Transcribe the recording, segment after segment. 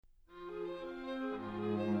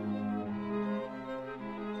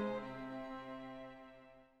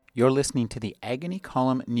You're listening to the Agony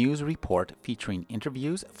Column News Report featuring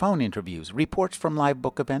interviews, phone interviews, reports from live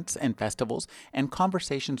book events and festivals, and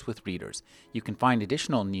conversations with readers. You can find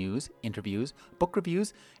additional news, interviews, book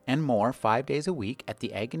reviews, and more 5 days a week at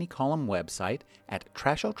the Agony Column website at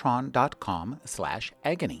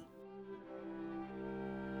trashotron.com/agony.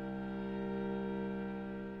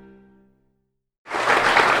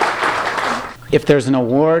 If there's an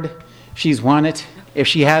award, she's won it. If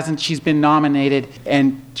she hasn't, she's been nominated,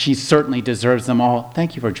 and she certainly deserves them all.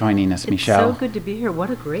 Thank you for joining us, Michelle. It's so good to be here. What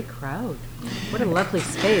a great crowd. What a lovely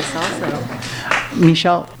space also.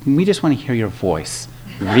 Michelle, we just want to hear your voice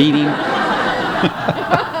reading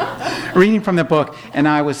reading from the book, and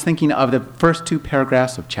I was thinking of the first two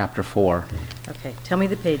paragraphs of chapter 4. Okay, tell me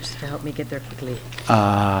the page to help me get there quickly.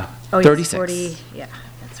 36. 40, yeah,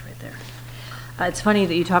 that's right there. It's funny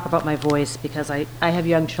that you talk about my voice because I have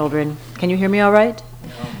young children. Can you hear me all right?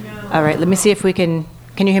 No. All right, let me see if we can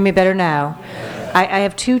you hear me better now? Yes. I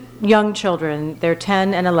have two young children. They're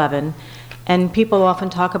 10 and 11, and people often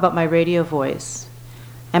talk about my radio voice.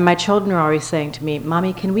 And my children are always saying to me,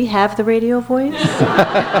 "Mommy, can we have the radio voice?"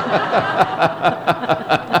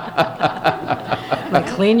 Like,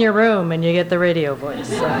 clean your room and you get the radio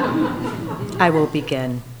voice. I will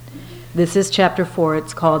begin. This is chapter 4.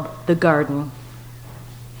 It's called The Garden.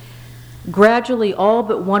 Gradually, all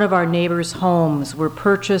but one of our neighbors' homes were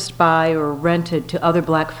purchased by or rented to other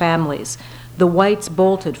black families. The whites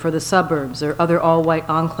bolted for the suburbs or other all-white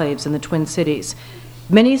enclaves in the Twin Cities.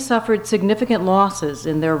 Many suffered significant losses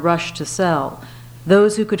in their rush to sell.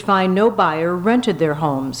 Those who could find no buyer rented their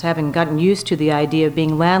homes, having gotten used to the idea of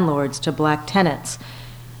being landlords to black tenants.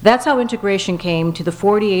 That's how integration came to the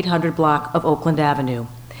 4800 block of Oakland Avenue.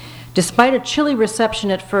 Despite a chilly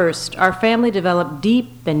reception at first, our family developed deep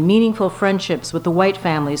and meaningful friendships with the white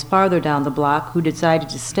families farther down the block who decided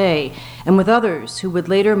to stay, and with others who would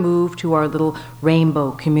later move to our little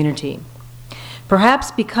rainbow community.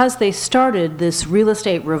 Perhaps because they started this real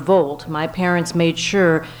estate revolt, my parents made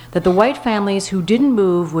sure that the white families who didn't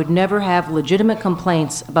move would never have legitimate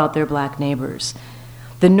complaints about their black neighbors.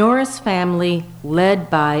 The Norris family led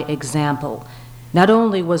by example. Not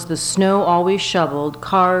only was the snow always shoveled,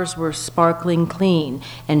 cars were sparkling clean,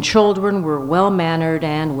 and children were well-mannered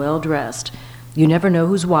and well-dressed. You never know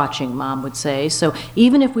who's watching, Mom would say, so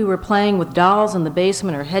even if we were playing with dolls in the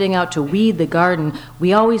basement or heading out to weed the garden,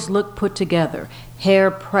 we always looked put together.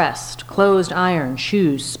 Hair pressed, clothes ironed,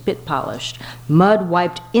 shoes spit-polished, mud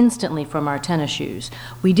wiped instantly from our tennis shoes.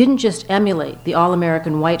 We didn't just emulate the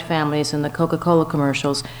all-American white families in the Coca-Cola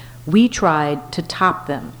commercials, we tried to top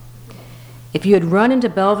them. If you had run into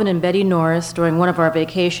Belvin and Betty Norris during one of our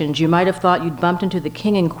vacations, you might have thought you'd bumped into the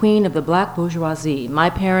king and queen of the black bourgeoisie. My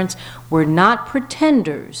parents were not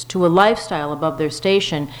pretenders to a lifestyle above their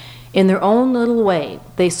station. In their own little way,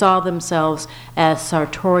 they saw themselves as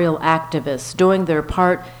sartorial activists, doing their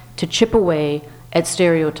part to chip away at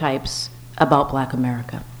stereotypes about black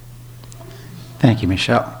America. Thank you,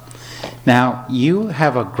 Michelle. Now, you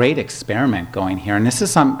have a great experiment going here, and this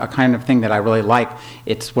is a kind of thing that I really like.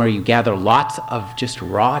 It's where you gather lots of just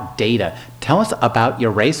raw data. Tell us about your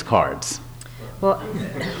race cards. Well,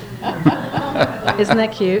 isn't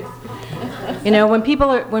that cute? You know, when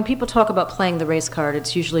people talk about playing the race card,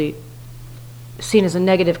 it's usually seen as a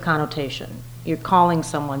negative connotation. You're calling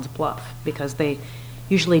someone's bluff because they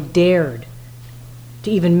usually dared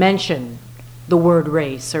to even mention the word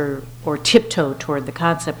race or tiptoe toward the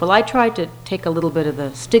concept. Well, I tried to take a little bit of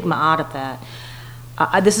the stigma out of that.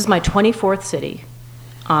 This is my 24th city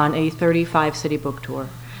on a 35-city book tour.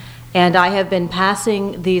 And I have been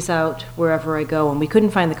passing these out wherever I go, and we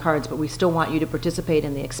couldn't find the cards, but we still want you to participate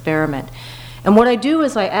in the experiment. And what I do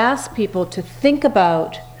is I ask people to think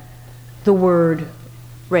about the word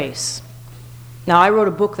race. Now, I wrote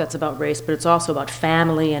a book that's about race, but it's also about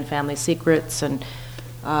family and family secrets and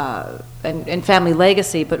family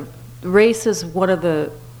legacy, but race is one of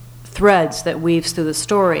the threads that weaves through the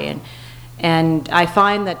story. And I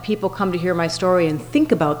find that people come to hear my story and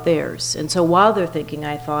think about theirs. And so while they're thinking,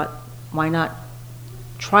 I thought, why not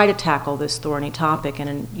try to tackle this thorny topic in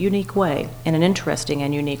a unique way, in an interesting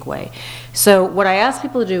and unique way. So what I ask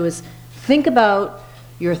people to do is think about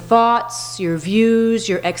your thoughts, your views,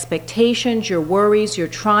 your expectations, your worries, your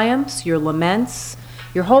triumphs, your laments,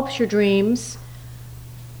 your hopes, your dreams,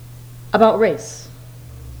 about race,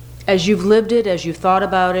 as you've lived it, as you've thought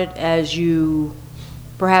about it, as you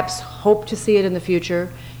perhaps hope to see it in the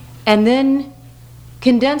future, and then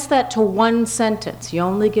condense that to one sentence. You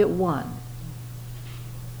only get one.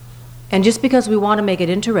 And just because we want to make it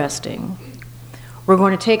interesting, we're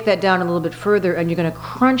going to take that down a little bit further, and you're going to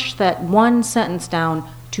crunch that one sentence down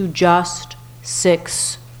to just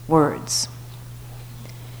 6 words.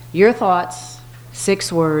 Your thoughts,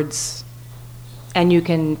 6 words, and you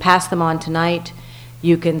can pass them on tonight.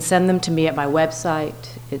 You can send them to me at my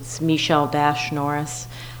website. It's Michelle-Norris.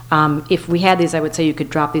 If we had these, I would say you could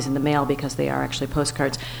drop these in the mail because they are actually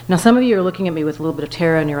postcards. Now, some of you are looking at me with a little bit of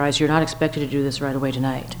terror in your eyes. You're not expected to do this right away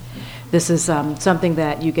tonight. This is something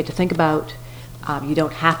that you get to think about. You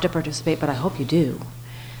don't have to participate, but I hope you do.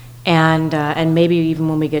 And maybe even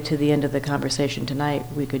when we get to the end of the conversation tonight,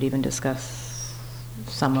 we could even discuss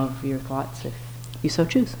some of your thoughts if you so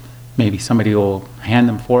choose. Maybe somebody will hand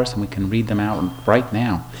them for us and we can read them out right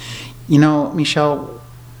now. You know, Michelle,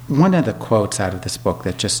 one of the quotes out of this book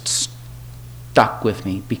that just stuck with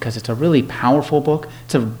me, because it's a really powerful book,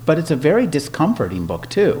 but it's a very discomforting book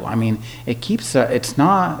too. I mean, it's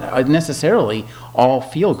not necessarily all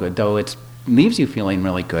feel good, though it leaves you feeling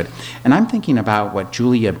really good. And I'm thinking about what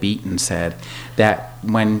Julia Beaton said, that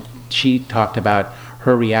when she talked about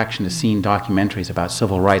her reaction to seeing documentaries about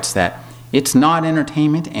civil rights, that it's not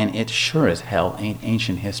entertainment and it sure as hell ain't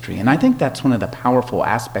ancient history. And I think that's one of the powerful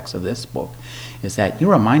aspects of this book, is that you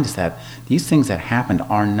remind us that these things that happened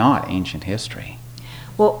are not ancient history.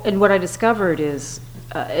 Well, and what I discovered is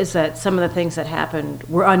that some of the things that happened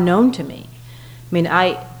were unknown to me. I mean,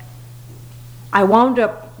 I wound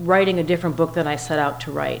up writing a different book than I set out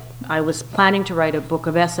to write. I was planning to write a book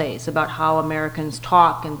of essays about how Americans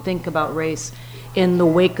talk and think about race in the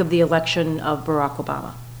wake of the election of Barack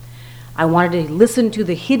Obama. I wanted to listen to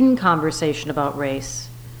the hidden conversation about race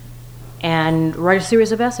and write a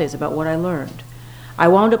series of essays about what I learned. I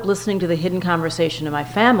wound up listening to the hidden conversation in my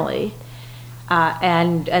family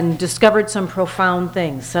and discovered some profound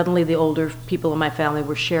things. Suddenly the older people in my family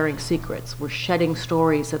were sharing secrets, were shedding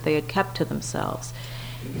stories that they had kept to themselves.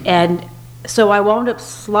 And so I wound up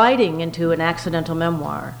sliding into an accidental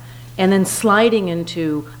memoir and then sliding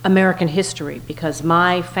into American history, because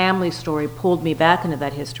my family story pulled me back into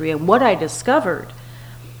that history. And what I discovered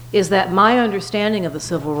is that my understanding of the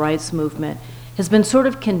civil rights movement has been sort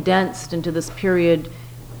of condensed into this period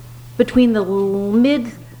between the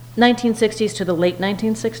mid-1960s to the late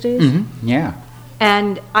 1960s. Mm-hmm. Yeah.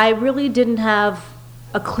 And I really didn't have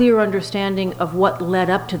a clear understanding of what led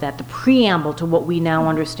up to that, the preamble to what we now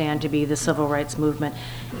understand to be the civil rights movement.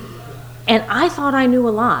 And I thought I knew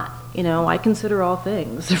a lot. You know, I consider all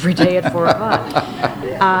things every day at 4 o'clock.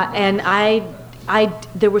 And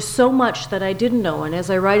there was so much that I didn't know. And as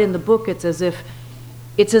I write in the book, it's as if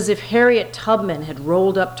Harriet Tubman had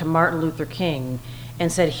rolled up to Martin Luther King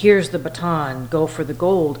and said, "Here's the baton, go for the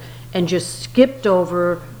gold," and just skipped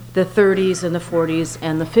over the 30s and the 40s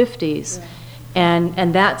and the 50s. Yeah.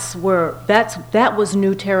 And that was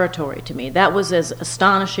new territory to me. That was as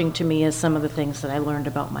astonishing to me as some of the things that I learned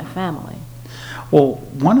about my family. Well,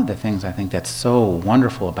 one of the things I think that's so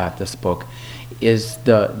wonderful about this book is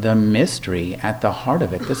the mystery at the heart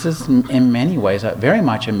of it. This is, in many ways, very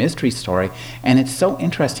much a mystery story, and it's so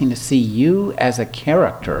interesting to see you as a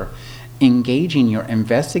character engaging your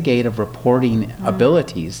investigative reporting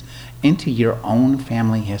abilities into your own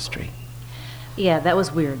family history. Yeah, that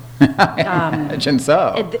was weird. I imagine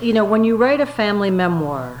so. You know, when you write a family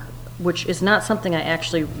memoir, which is not something I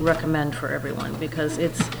actually recommend for everyone, because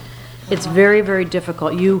it's very, very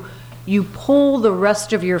difficult. You pull the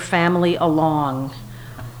rest of your family along.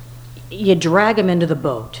 You drag them into the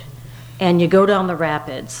boat, and you go down the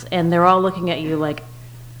rapids, and they're all looking at you like,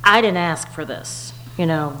 "I didn't ask for this. You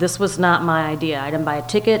know, this was not my idea. I didn't buy a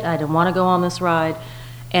ticket. I didn't want to go on this ride."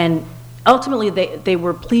 And ultimately, they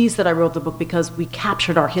were pleased that I wrote the book because we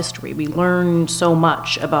captured our history. We learned so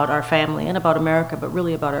much about our family and about America, but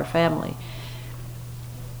really about our family.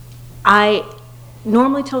 I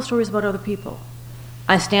normally tell stories about other people.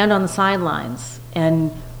 I stand on the sidelines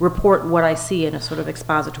and report what I see in a sort of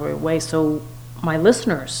expository way so my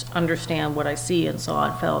listeners understand what I see and saw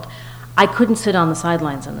and felt. I couldn't sit on the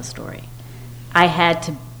sidelines in the story. I had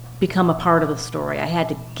to become a part of the story. I had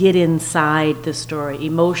to get inside the story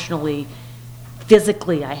emotionally,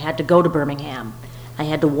 physically. I had to go to Birmingham. I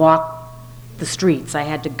had to walk the streets. I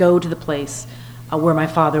had to go to the place where my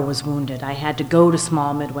father was wounded. I had to go to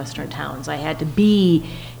small Midwestern towns. I had to be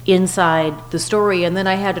inside the story, and then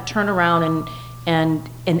I had to turn around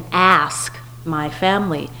and ask my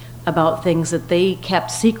family about things that they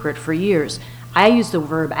kept secret for years. I use the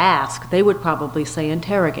verb ask. They would probably say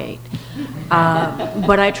interrogate.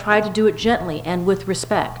 But I tried to do it gently and with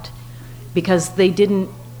respect, because they didn't,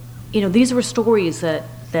 these were stories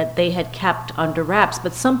that they had kept under wraps.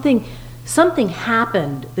 But something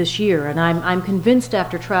happened this year, and I'm convinced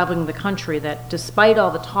after traveling the country that despite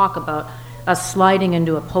all the talk about us sliding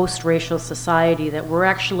into a post-racial society, that we're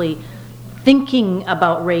actually thinking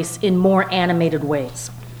about race in more animated ways.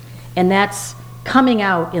 And that's coming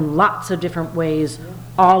out in lots of different ways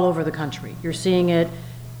all over the country. You're seeing it,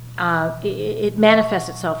 it manifests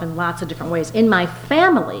itself in lots of different ways. In my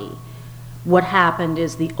family, what happened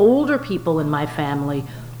is the older people in my family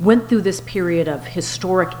went through this period of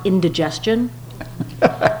historic indigestion.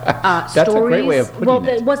 That's a great way of putting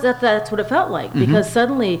it. That's what it felt like, because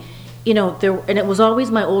suddenly, and it was always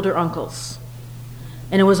my older uncles,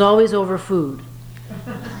 and it was always over food.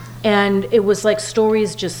 And it was like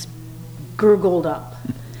stories just gurgled up.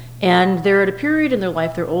 And they're at a period in their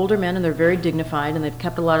life, they're older men and they're very dignified and they've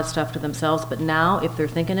kept a lot of stuff to themselves, but now if they're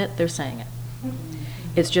thinking it, they're saying it.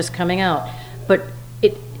 It's just coming out. But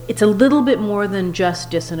it's a little bit more than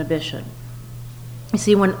just disinhibition. You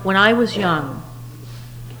see, when I was young,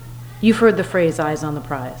 you've heard the phrase, eyes on the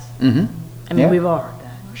prize. I mean, we've all heard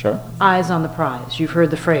that. Sure. Eyes on the prize. You've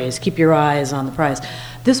heard the phrase, keep your eyes on the prize.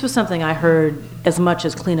 This was something I heard as much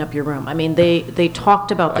as clean up your room. I mean, they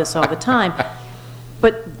talked about this all the time.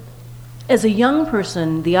 But as a young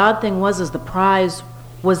person, the odd thing was the prize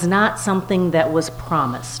was not something that was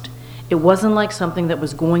promised. It wasn't like something that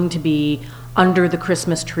was going to be under the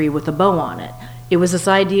Christmas tree with a bow on it. It was this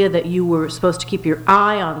idea that you were supposed to keep your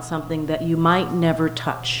eye on something that you might never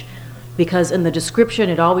touch. Because in the description,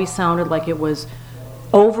 it always sounded like it was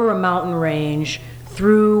over a mountain range,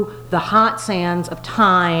 through the hot sands of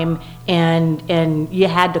time, and you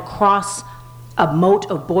had to cross a moat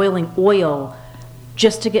of boiling oil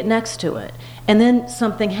just to get next to it. And then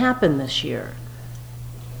something happened this year.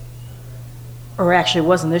 Or actually, it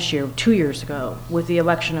wasn't this year, 2 years ago, with the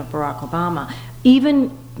election of Barack Obama.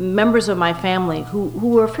 Even members of my family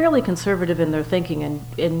who are fairly conservative in their thinking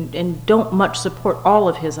and don't much support all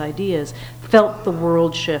of his ideas felt the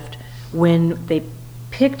world shift when they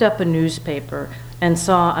picked up a newspaper and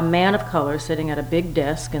saw a man of color sitting at a big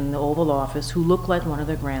desk in the Oval Office who looked like one of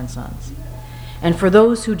their grandsons. And for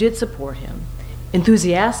those who did support him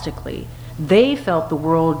enthusiastically, they felt the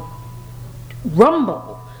world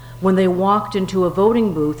rumble when they walked into a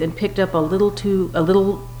voting booth and picked up a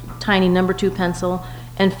little tiny number 2 pencil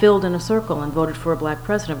and filled in a circle and voted for a black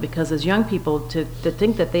president, because as young people, to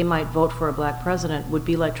think that they might vote for a black president would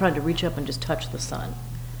be like trying to reach up and just touch the sun.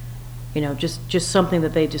 Just something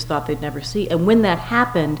that they just thought they'd never see. And when that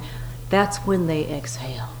happened, that's when they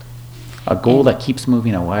exhaled. A goal that keeps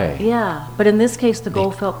moving away. Yeah, but in this case, the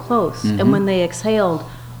goal felt close. And when they exhaled,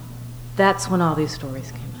 that's when all these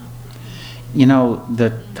stories came out.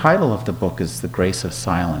 The title of the book is The Grace of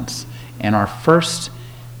Silence. And our first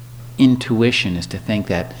intuition is to think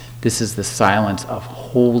that this is the silence of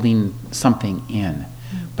holding something in.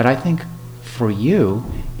 But I think for you,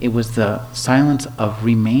 it was the silence of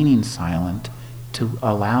remaining silent to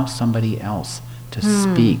allow somebody else to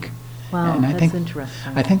speak. Wow, and that's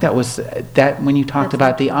interesting. I think that was that when you talked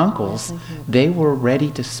about the uncles, they were ready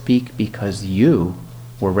to speak because you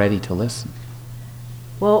were ready to listen.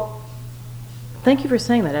 Well, thank you for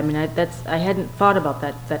saying that. I mean, I hadn't thought about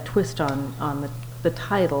that twist on the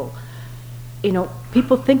title.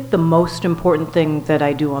 People think the most important thing that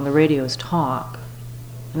I do on the radio is talk.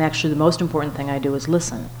 And actually, the most important thing I do is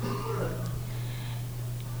listen.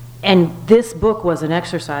 And this book was an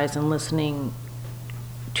exercise in listening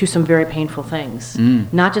to some very painful things,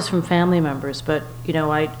 not just from family members, but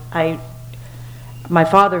my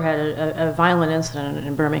father had a violent incident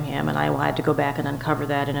in Birmingham, and I had to go back and uncover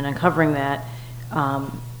that. And in uncovering that,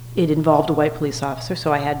 it involved a white police officer,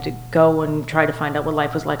 so I had to go and try to find out what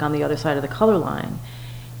life was like on the other side of the color line.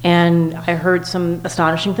 And I heard some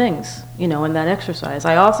astonishing things, in that exercise.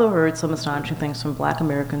 I also heard some astonishing things from black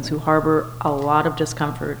Americans who harbor a lot of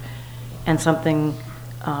discomfort and something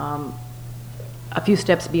a few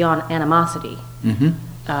steps beyond animosity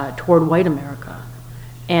toward white America.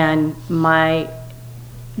 And my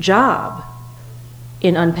job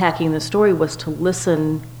in unpacking the story was to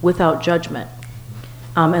listen without judgment.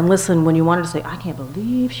 And listen when you wanted to say, I can't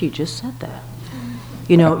believe she just said that.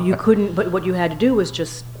 You couldn't, but what you had to do was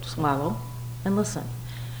just swallow and listen.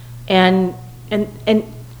 And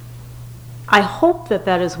I hope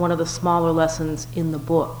that is one of the smaller lessons in the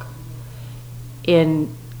book,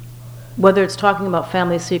 in whether it's talking about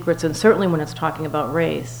family secrets and certainly when it's talking about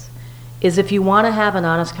race, is if you want to have an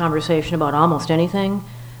honest conversation about almost anything,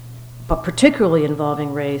 but particularly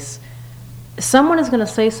involving race, someone is going to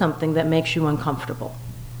say something that makes you uncomfortable.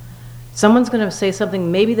 Someone's going to say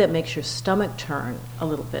something maybe that makes your stomach turn a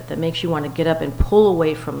little bit, that makes you want to get up and pull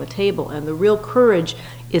away from the table. And the real courage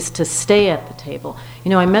is to stay at the table.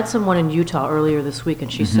 I met someone in Utah earlier this week,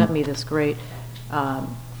 and she sent me this great,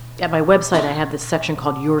 at my website I have this section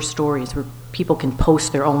called Your Stories, where people can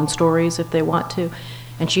post their own stories if they want to.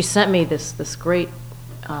 And she sent me this great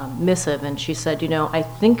missive, and she said, I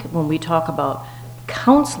think when we talk about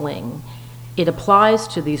counseling, it applies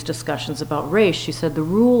to these discussions about race. She said the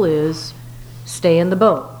rule is stay in the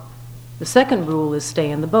boat. The second rule is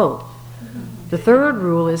stay in the boat. The third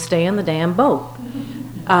rule is stay in the damn boat.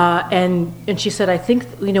 And she said, I think,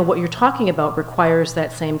 what you're talking about requires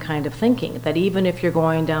that same kind of thinking, that even if you're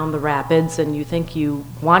going down the rapids and you think you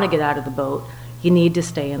want to get out of the boat, you need to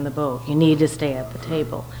stay in the boat. You need to stay at the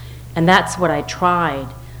table. And that's what I tried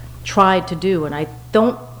to do. And I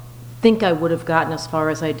don't think I would have gotten as far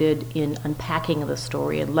as I did in unpacking the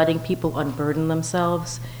story and letting people unburden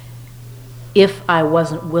themselves if I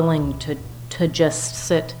wasn't willing to just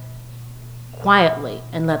sit quietly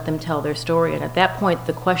and let them tell their story. And at that point,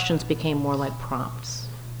 the questions became more like prompts.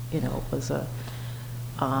 It was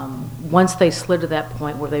once they slid to that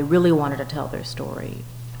point where they really wanted to tell their story,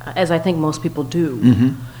 as I think most people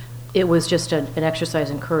do, it was just an exercise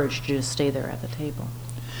in courage to just stay there at the table.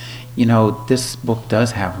 This book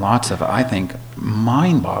does have lots of, I think,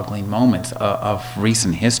 mind-boggling moments of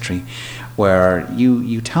recent history where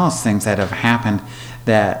you tell us things that have happened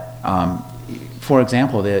that, for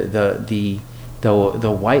example, the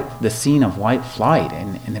scene of white flight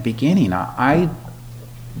in the beginning,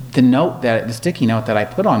 the sticky note that I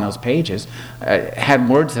put on those pages had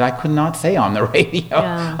words that I could not say on the radio.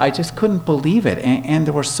 Yeah. I just couldn't believe it, and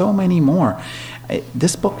there were so many more.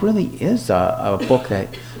 This book really is a book that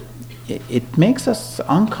it makes us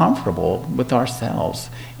uncomfortable with ourselves,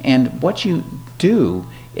 and what you do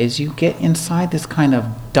is you get inside this kind of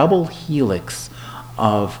double helix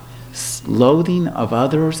of loathing of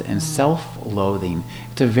others and self-loathing.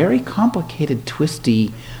 It's a very complicated,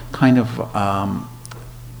 twisty kind of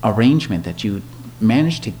arrangement that you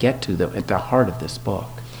manage to get to at the heart of this book.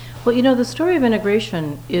 Well, the story of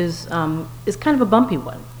integration is kind of a bumpy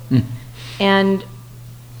one. And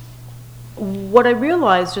what I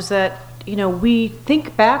realized is that, we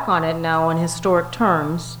think back on it now in historic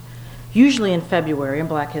terms, usually in February, in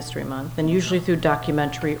Black History Month, and usually through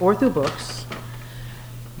documentary or through books.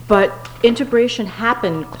 But integration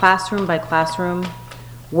happened classroom by classroom,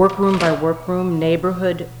 workroom by workroom,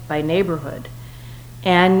 neighborhood by neighborhood.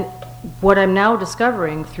 And what I'm now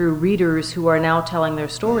discovering through readers who are now telling their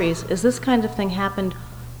stories is this kind of thing happened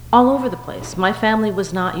all over the place. My family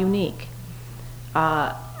was not unique.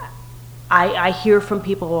 I hear from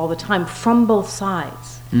people all the time, from both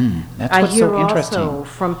sides. That's what's so interesting. I hear also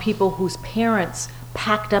from people whose parents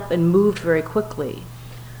packed up and moved very quickly.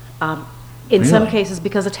 In some cases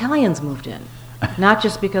because Italians moved in, not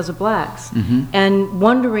just because of blacks. And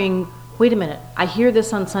wondering, wait a minute, I hear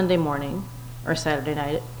this on Sunday morning or Saturday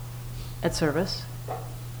night at service,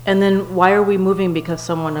 and then why are we moving because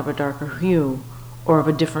someone of a darker hue or of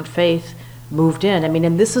a different faith moved in? I mean,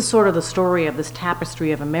 and this is sort of the story of this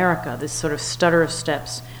tapestry of America, this sort of stutter of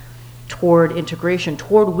steps toward integration,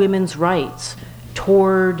 toward women's rights,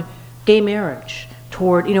 toward gay marriage,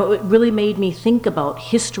 toward, it really made me think about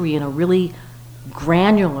history in a really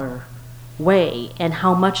granular way, and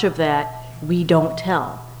how much of that we don't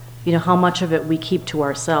tell, how much of it we keep to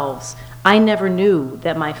ourselves. I never knew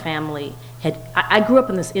that my family I grew up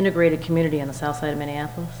in this integrated community on the south side of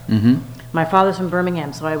Minneapolis. My father's from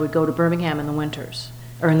Birmingham, so I would go to Birmingham in the winters,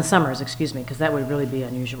 or in the summers, excuse me, because that would really be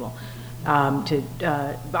unusual.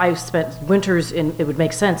 I spent winters it would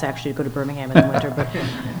make sense actually to go to Birmingham in the winter, but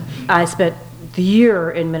I spent the year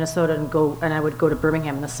in Minnesota and I would go to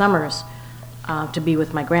Birmingham in the summers to be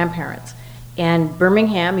with my grandparents. And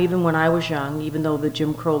Birmingham, even when I was young, even though the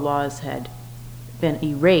Jim Crow laws had been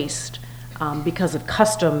erased because of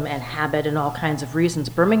custom and habit and all kinds of reasons,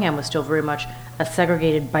 Birmingham was still very much a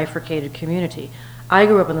segregated, bifurcated community. I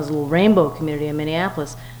grew up in this little rainbow community in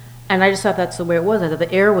Minneapolis, and I just thought that's the way it was. I thought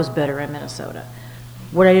the air was better in Minnesota.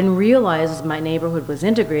 What I didn't realize is my neighborhood was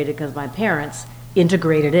integrated because my parents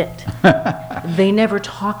integrated it. They never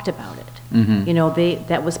talked about it.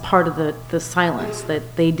 That was part of the silence,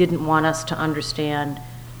 that they didn't want us to understand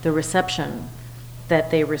the reception that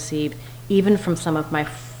they received, even from some of my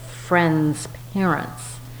friends'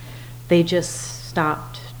 parents. They just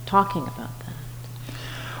stopped talking about that.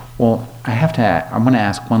 Well, I'm going to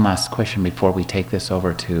ask one last question before we take this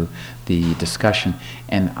over to the discussion.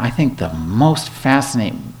 And I think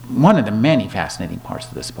one of the many fascinating parts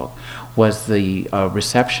of this book was the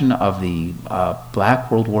reception of the Black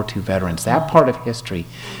World War II veterans. That part of history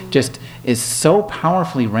just is so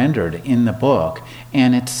powerfully rendered in the book,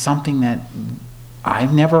 and it's something that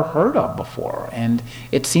I've never heard of before. And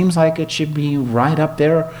it seems like it should be right up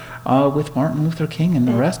there with Martin Luther King and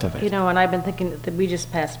the rest of it. And I've been thinking that we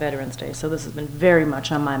just passed Veterans Day, so this has been very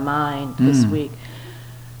much on my mind this week.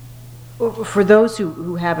 For those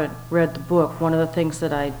who haven't read the book, one of the things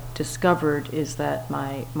that I discovered is that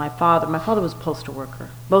my father was a postal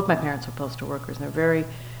worker. Both my parents were postal workers, and they're very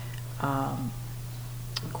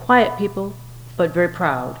quiet people, but very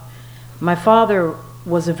proud. My father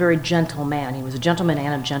was a very gentle man. He was a gentleman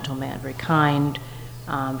and a gentleman, very kind,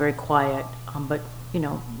 very quiet, but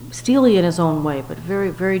steely in his own way, but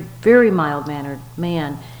very, very, very mild-mannered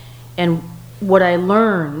man. And what I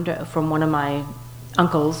learned from one of my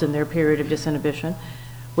uncles in their period of disinhibition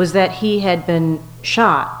was that he had been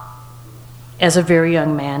shot as a very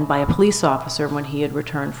young man by a police officer when he had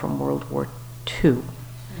returned from World War II.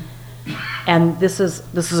 And this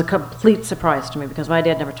is a complete surprise to me because my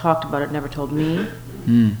dad never talked about it, never told me,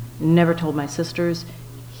 never told my sisters.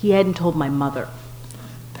 He hadn't told my mother.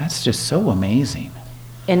 That's just so amazing.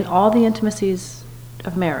 In all the intimacies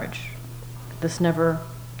of marriage, this never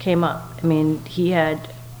came up. I mean, he had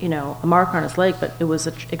a mark on his leg, but it was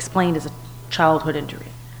explained as a childhood injury.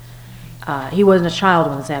 He wasn't a child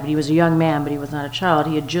when this happened. He was a young man, but he was not a child.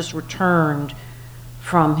 He had just returned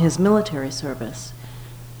from his military service.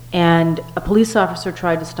 And a police officer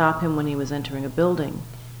tried to stop him when he was entering a building.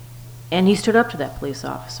 And he stood up to that police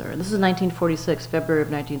officer. And this is 1946, February of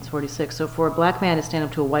 1946. So for a black man to stand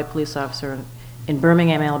up to a white police officer in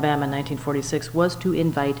Birmingham, Alabama in 1946 was to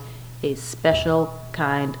invite a special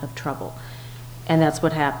kind of trouble. And that's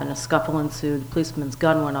what happened. A scuffle ensued, the policeman's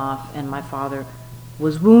gun went off, and my father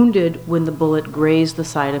was wounded when the bullet grazed the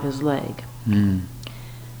side of his leg.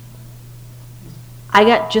 I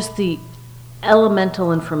got just the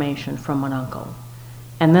elemental information from an uncle,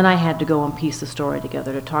 and then I had to go and piece the story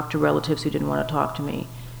together to talk to relatives who didn't want to talk to me.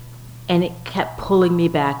 And it kept pulling me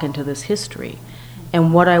back into this history.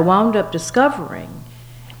 And what I wound up discovering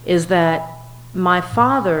is that my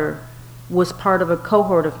father was part of a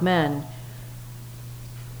cohort of men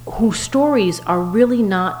whose stories are really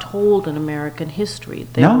not told in American history.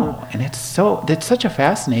 And it's such a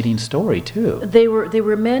fascinating story too. They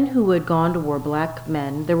were men who had gone to war, black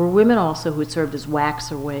men. There were women also who had served as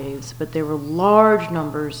WACs or waves, but there were large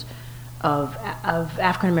numbers of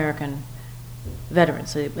African American veterans.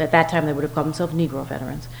 So at that time, they would have called themselves Negro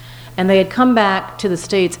veterans, and they had come back to the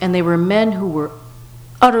States, and they were men who were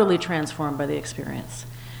utterly transformed by the experience.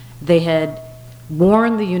 They had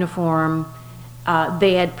worn the uniform.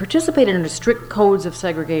 They had participated in strict codes of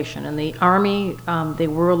segregation. In the Army, they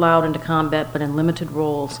were allowed into combat, but in limited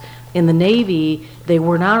roles. In the Navy, they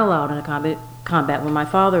were not allowed into combat. When my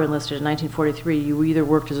father enlisted in 1943, you either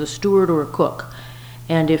worked as a steward or a cook.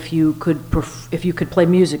 And if you could play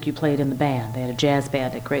music, you played in the band. They had a jazz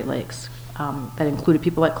band at Great Lakes that included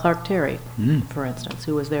people like Clark Terry, for instance,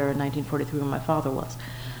 who was there in 1943 when my father was.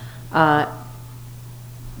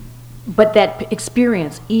 But that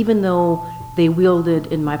experience, even though they wielded,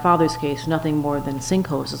 in my father's case, nothing more than sink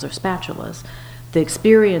hoses or spatulas, the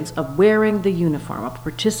experience of wearing the uniform, of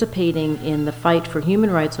participating in the fight for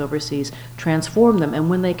human rights overseas, transformed them. And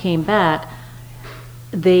when they came back,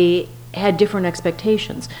 they had different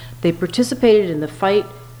expectations. They participated in the fight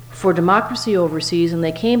for democracy overseas, and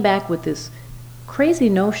they came back with this crazy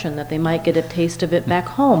notion that they might get a taste of it back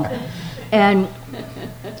home. And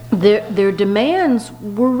their demands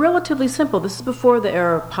were relatively simple. This is before the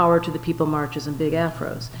era of power to the people marches and big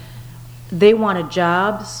afros. They wanted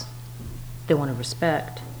jobs, they wanted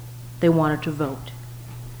respect, they wanted to vote.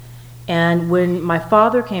 And when my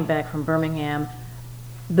father came back from Birmingham,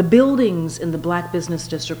 the buildings in the black business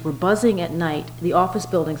district were buzzing at night, the office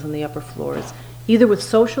buildings on the upper floors, either with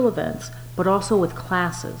social events, but also with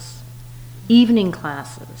classes, evening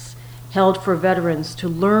classes, held for veterans to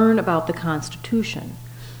learn about the Constitution.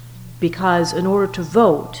 Because in order to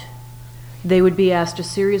vote, they would be asked a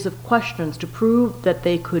series of questions to prove that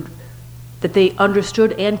they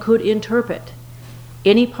understood and could interpret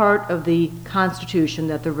any part of the Constitution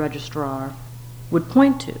that the registrar would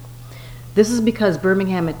point to. This is because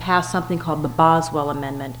Birmingham had passed something called the Boswell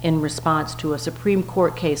Amendment in response to a Supreme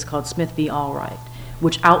Court case called Smith v. Allwright,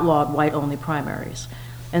 which outlawed white-only primaries.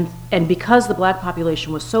 And because the black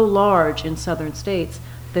population was so large in southern states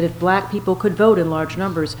that if black people could vote in large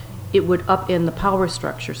numbers, it would upend the power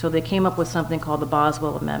structure. So they came up with something called the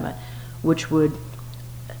Boswell Amendment, which would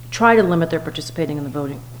try to limit their participation in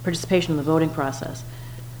the voting process.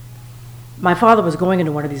 My father was going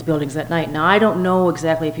into one of these buildings that night. Now, I don't know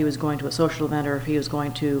exactly if he was going to a social event or if he was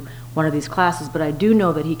going to one of these classes, but I do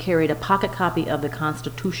know that he carried a pocket copy of the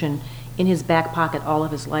Constitution in his back pocket all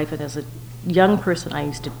of his life, and as a young person, I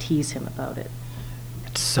used to tease him about it.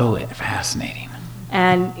 It's so fascinating.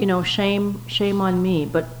 And, shame on me,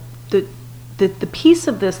 but the the piece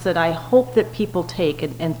of this that I hope that people take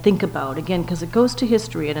and think about, again, because it goes to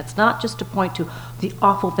history, and it's not just to point to the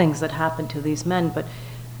awful things that happened to these men,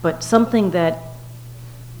 but something that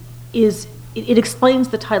is, it explains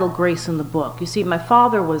the title Grace in the book. You see, my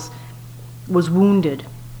father was wounded,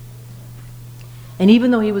 and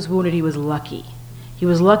even though he was wounded, he was lucky. He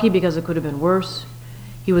was lucky because it could have been worse.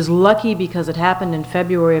 He was lucky because it happened in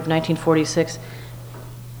February of 1946,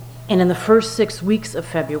 and in the first 6 weeks of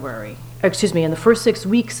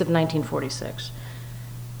 1946,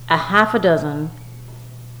 a half a dozen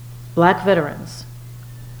black veterans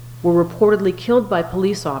were reportedly killed by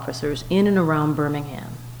police officers in and around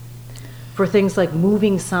Birmingham for things like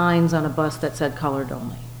moving signs on a bus that said colored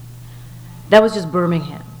only. That was just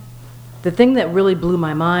Birmingham. The thing that really blew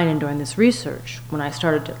my mind in doing this research, when I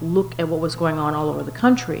started to look at what was going on all over the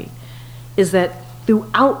country, is that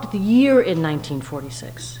throughout the year in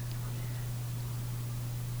 1946,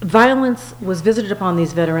 violence was visited upon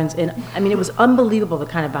these veterans, and I mean, it was unbelievable the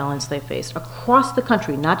kind of violence they faced. Across the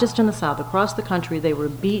country, not just in the South, across the country, they were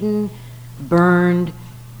beaten, burned,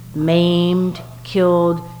 maimed,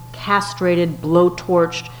 killed, castrated,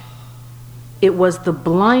 blowtorched. It was the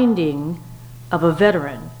blinding of a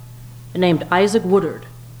veteran named Isaac Woodard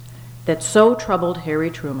that so troubled Harry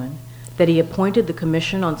Truman that he appointed the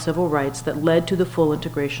Commission on Civil Rights that led to the full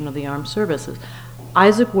integration of the armed services.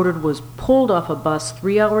 Isaac Woodard was pulled off a bus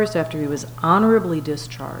 3 hours after he was honorably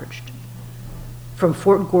discharged from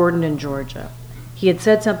Fort Gordon in Georgia. He had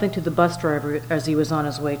said something to the bus driver as he was on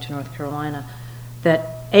his way to North Carolina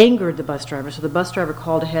that angered the bus driver, so the bus driver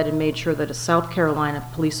called ahead and made sure that a South Carolina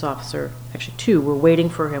police officer, actually 2, were waiting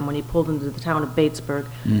for him when he pulled into the town of Batesburg.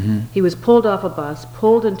 Mm-hmm. He was pulled off a bus,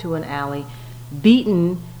 pulled into an alley,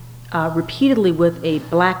 beaten repeatedly with a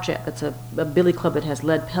blackjack. That's a billy club that has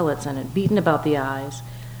lead pellets in it, beaten about the eyes.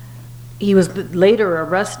 He was later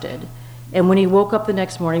arrested, and when he woke up the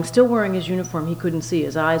next morning, still wearing his uniform, he couldn't see.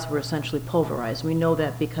 His eyes were essentially pulverized. We know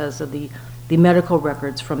that because of the medical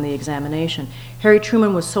records from the examination. Harry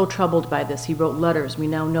Truman was so troubled by this, he wrote letters. We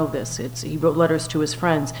now know this. He wrote letters to his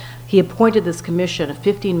friends. He appointed this commission, a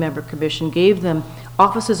 15-member commission, gave them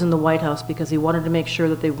offices in the White House because he wanted to make sure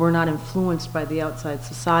that they were not influenced by the outside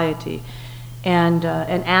society, and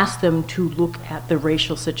asked them to look at the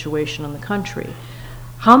racial situation in the country.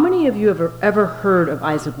 How many of you have ever heard of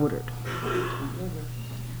Isaac Woodard?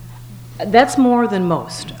 That's more than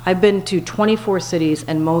most. I've been to 24 cities,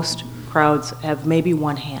 and most crowds have maybe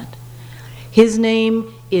one hand. His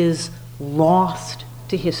name is lost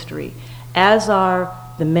to history, as are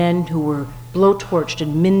the men who were blowtorched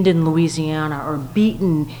in Minden, Louisiana, or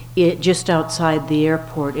beaten just outside the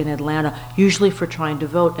airport in Atlanta, usually for trying to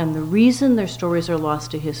vote. And the reason their stories are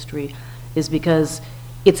lost to history is because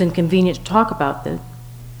it's inconvenient to talk about them.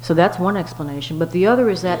 So that's one explanation. But the other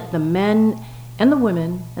is that the men and the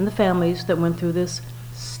women and the families that went through this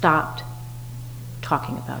stopped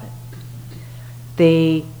talking about it.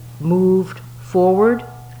 They moved forward.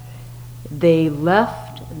 They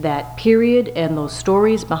left that period and those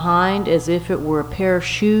stories behind as if it were a pair of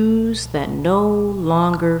shoes that no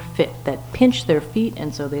longer fit, that pinched their feet,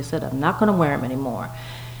 and so they said, I'm not going to wear them anymore.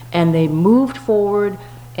 And they moved forward,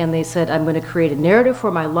 and they said, I'm going to create a narrative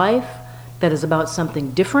for my life that is about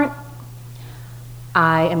something different.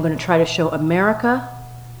 I am going to try to show America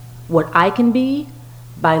what I can be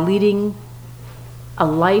by leading a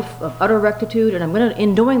life of utter rectitude, and I'm going to,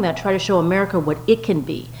 in doing that, try to show America what it can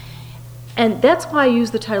be. And that's why I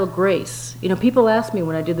use the title Grace. You know, people ask me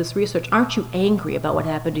when I did this research, aren't you angry about what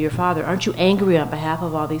happened to your father? Aren't you angry on behalf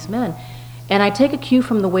of all these men? And I take a cue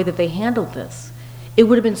from the way that they handled this. It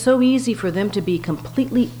would have been so easy for them to be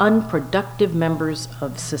completely unproductive members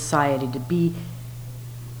of society, to be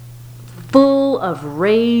full of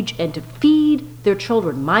rage and to feed their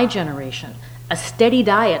children, my generation, a steady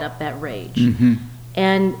diet of that rage. Mm-hmm.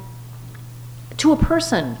 And to a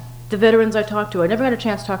person, the veterans I talked to, I never had a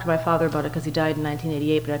chance to talk to my father about it because he died in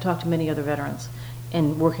 1988, but I talked to many other veterans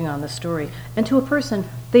in working on this story. And to a person,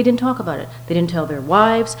 they didn't talk about it. They didn't tell their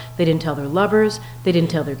wives, they didn't tell their lovers, they didn't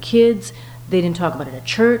tell their kids, they didn't talk about it at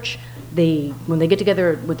church. When they get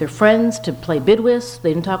together with their friends to play bidwist,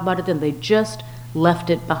 they didn't talk about it then. They just left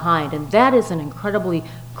it behind. And that is an incredibly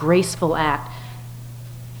graceful act.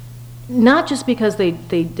 Not just because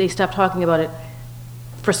they stopped talking about it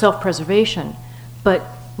for self-preservation, but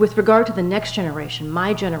with regard to the next generation,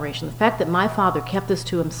 my generation, the fact that my father kept this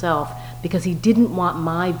to himself because he didn't want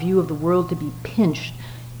my view of the world to be pinched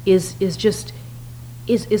is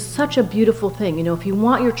such a beautiful thing. You know, if you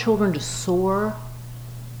want your children to soar,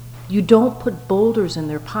 you don't put boulders in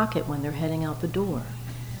their pocket when they're heading out the door.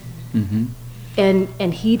 Mm-hmm.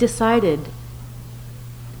 And he decided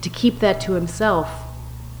to keep that to himself,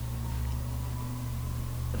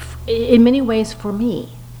 in many ways for me,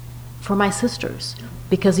 for my sisters,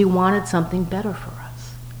 because he wanted something better for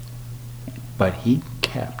us. But he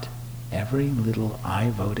kept every little I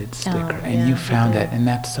voted sticker, and yeah, you found that, and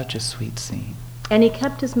that's such a sweet scene. And he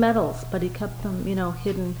kept his medals, but he kept them,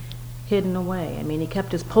 hidden away. I mean, he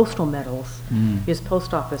kept his postal medals, his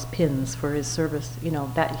post office pins for his service,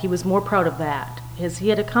 that he was more proud of that. He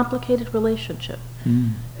had a complicated relationship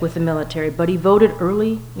with the military, but he voted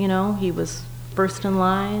early, he was first in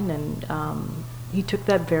line, and he took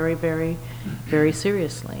that very, very, very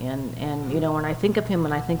seriously. And when I think of him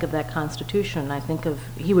and I think of that Constitution,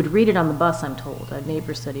 he would read it on the bus, I'm told. A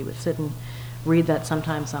neighbor said he would sit and read that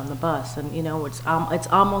sometimes on the bus. And, it's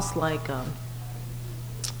almost like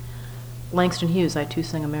Langston Hughes, I Too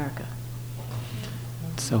Sing America.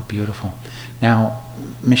 So beautiful. Now,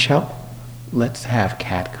 Michelle, let's have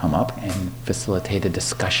Kat come up and facilitate a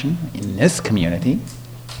discussion in this community.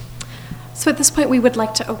 So at this point, we would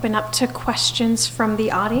like to open up to questions from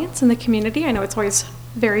the audience and the community. I know it's always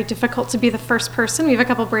very difficult to be the first person. We have a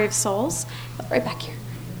couple brave souls. Right back here.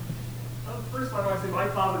 First, I want to say my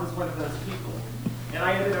father was one of those people, and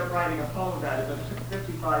I ended up writing a poem about it, but it took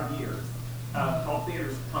 55 years, called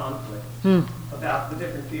Theaters of Conflict, about the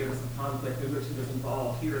different theaters of conflict in which he was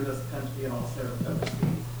involved here in this country and also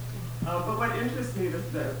overseas. But what interests me,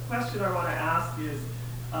 the question I want to ask is,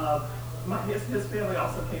 his family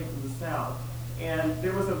also came from the South, and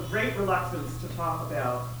there was a great reluctance to talk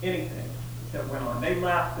about anything that went on. They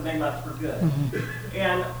left, and they left for good.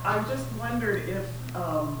 And I just wondered if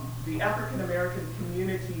the African American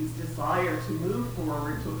community's desire to move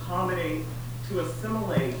forward, to accommodate, to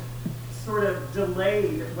assimilate, sort of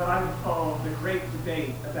delayed what I would call the great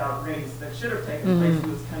debate about race that should have taken place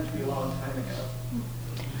in this country a long time ago.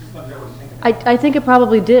 I think it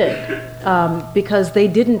probably did, because they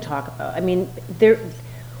didn't talk about. I mean, there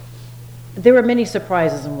were many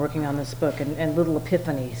surprises in working on this book and little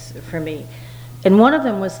epiphanies for me. And one of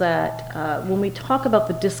them was that when we talk about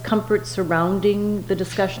the discomfort surrounding the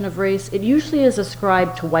discussion of race, it usually is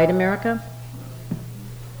ascribed to white America.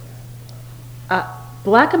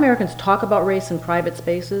 Black Americans talk about race in private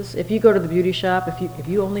spaces. If you go to the beauty shop, if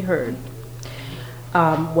you only heard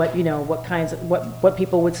what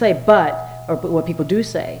people would say, or what people do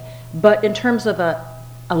say, but in terms of a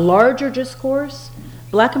larger discourse,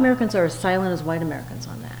 Black Americans are as silent as white Americans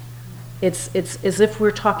on that. It's as if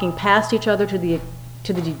we're talking past each other to the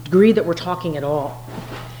degree that we're talking at all.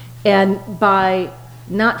 And by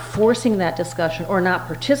not forcing that discussion or not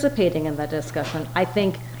participating in that discussion, I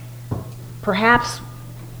think perhaps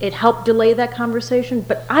it helped delay that conversation,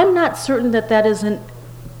 but I'm not certain that isn't,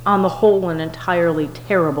 on the whole, an entirely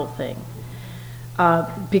terrible thing.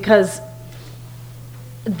 Because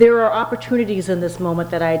there are opportunities in this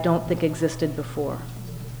moment that I don't think existed before.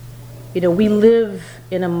 We live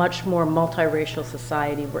in a much more multiracial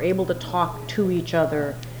society. We're able to talk to each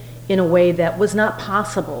other in a way that was not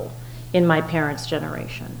possible in my parents'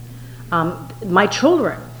 generation. My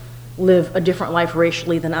children live a different life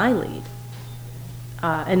racially than I lead.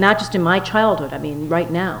 And not just in my childhood. I mean, right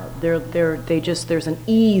now, there's an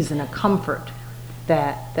ease and a comfort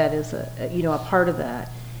that is a part of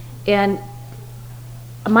that. And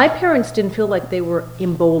my parents didn't feel like they were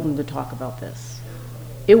emboldened to talk about this.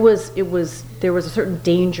 There was a certain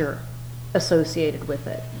danger associated with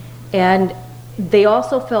it, and they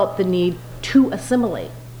also felt the need to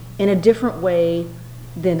assimilate in a different way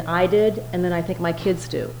than I did, and than I think my kids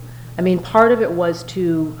do. I mean, part of it was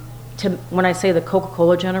to when I say the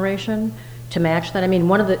Coca-Cola generation, to match that. I mean,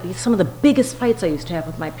 some of the biggest fights I used to have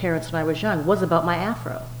with my parents when I was young was about my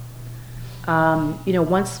afro. I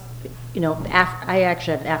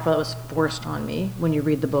actually had an afro that was forced on me. When you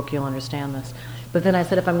read the book, you'll understand this. But then I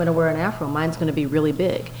said, if I'm going to wear an afro, mine's going to be really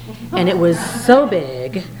big. And it was so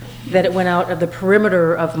big that it went out of the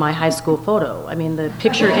perimeter of my high school photo. I mean, the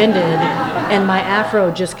picture ended, and my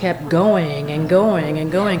afro just kept going and going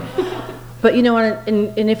and going. But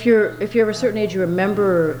and if you're of a certain age, you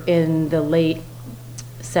remember in the late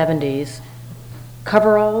 70s,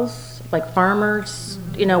 coveralls, like farmers,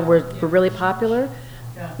 were really popular.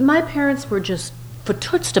 My parents were just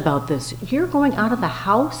fatoutsed about this. You're going out of the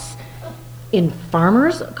house in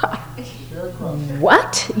farmers?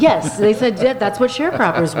 What? Yes, they said that's what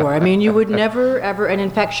sharecroppers were. I mean, you would never, ever, and in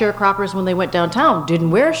fact, sharecroppers, when they went downtown,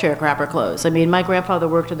 didn't wear sharecropper clothes. I mean, my grandfather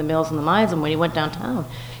worked in the mills and the mines, and when he went downtown,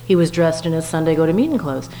 he was dressed in his Sunday go-to-meeting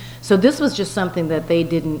clothes. So this was just something that they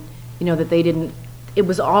didn't, it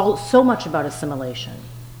was all so much about assimilation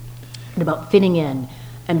and about fitting in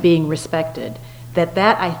and being respected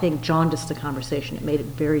that I think jaundiced the conversation. It made it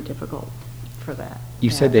very difficult. for that. You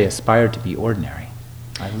Yeah. said they aspired to be ordinary.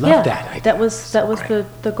 I love that idea. That was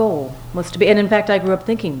the goal, was to be, and in fact, I grew up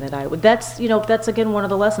thinking that I would, that's again one of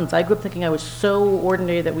the lessons. I grew up thinking I was so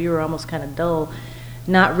ordinary that we were almost kind of dull,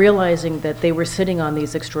 not realizing that they were sitting on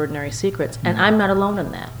these extraordinary secrets. And I'm not alone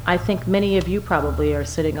in that. I think many of you probably are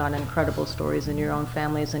sitting on incredible stories in your own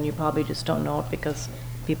families, and you probably just don't know it because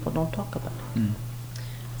people don't talk about it. In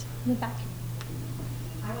the back.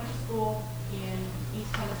 I went to school in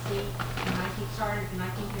East Tennessee started in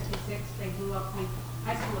 1956. They grew up with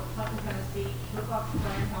high school at Putnam, Tennessee, Ku Klux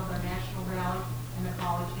Klan held their national rally, and the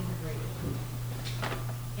college integrated.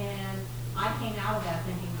 And I came out of that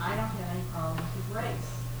thinking, I don't have any problems with race.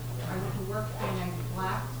 I went to work in a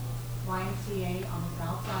black YMCA on the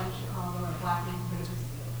south side of Chicago, a black neighborhood. It was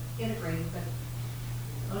integrated, but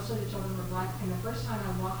most of the children were black. And the first time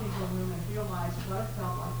I walked into a room and realized what it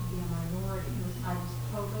felt like to be a minority, I was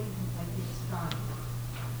totally and completely stunned.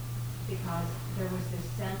 Because there was this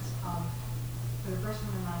sense of, for the first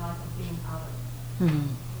time in my life, of being other.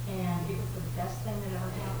 Mm-hmm. And it was the best thing that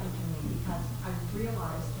ever happened to me, because I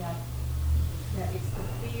realized that it's the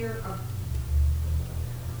fear of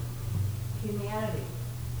humanity,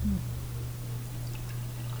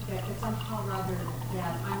 that somehow or other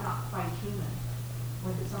that I'm not quite human,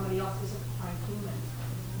 or that somebody else isn't quite human,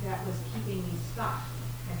 that was keeping me stuck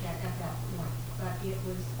at that point. But it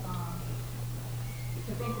was,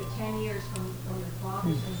 to think that 10 years from your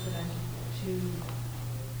father's incident to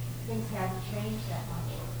things hadn't changed that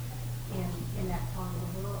much in that part of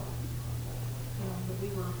the world. That we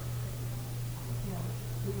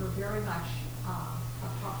were very much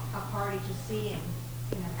a party to seeing,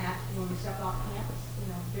 when we stepped off campus,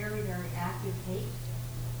 very, very active hate.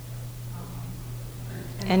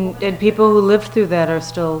 And people who lived through that are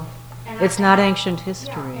still, it's not ancient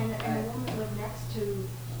history. Yeah, and the woman that lived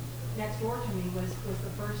next door to me was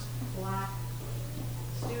the first black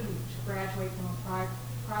student to graduate from a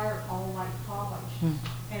prior all-white college.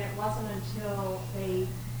 And it wasn't until they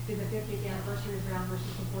did the 50th anniversary of Brown versus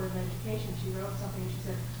the Board of Education, she wrote something and she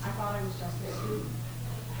said, I thought I was just a student,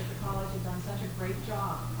 but the college had done such a great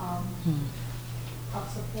job of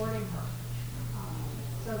supporting her.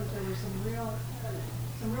 So that there were some real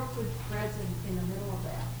good threads in the middle of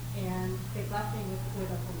that. And it left me with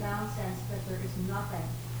a profound sense that there is nothing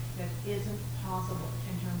that isn't possible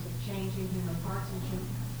in terms of changing human hearts and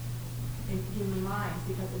human minds,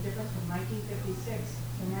 because the difference from 1956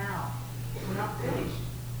 to now, we're not finished,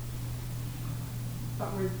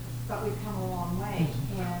 but we've come a long way.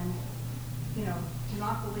 And to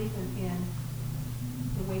not believe in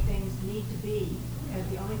the way things need to be as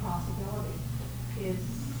the only possibility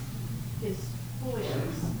is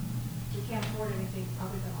foolishness. We can't afford anything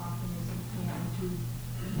other than optimism and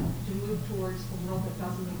to move towards the world that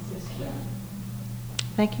doesn't exist yet.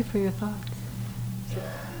 Thank you for your thoughts.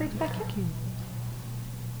 Right back here.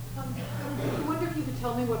 I wonder if you could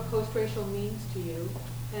tell me what post-racial means to you,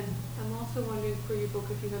 and I'm also wondering for your book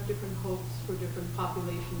if you have different hopes for different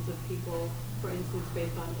populations of people, for instance,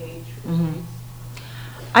 based on age or race.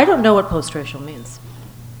 I don't know what post-racial means.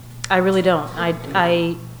 I really don't.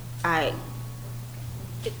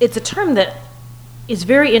 It's a term that is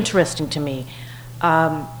very interesting to me.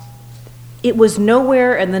 It was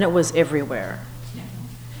nowhere and then it was everywhere.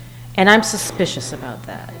 And I'm suspicious about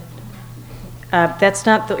that. That's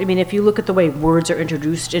not if you look at the way words are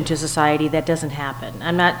introduced into society, that doesn't happen.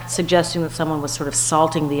 I'm not suggesting that someone was sort of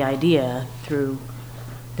salting the idea through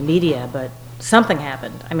the media, but something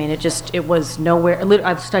happened. It was nowhere.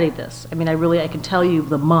 I've studied this. I can tell you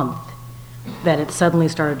the month that it suddenly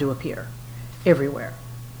started to appear everywhere.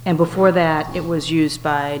 And before that, it was used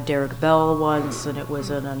by Derek Bell once, and it was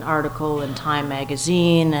in an article in Time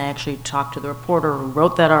magazine. I actually talked to the reporter who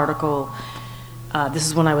wrote that article. This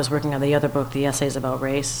is when I was working on the other book, the Essays About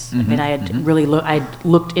Race. I had really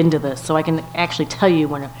looked into this, so I can actually tell you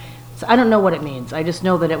so I don't know what it means. I just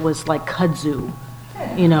know that it was like kudzu.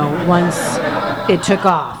 Once it took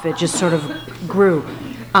off, it just sort of grew.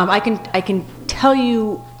 I can tell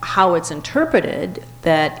you how it's interpreted,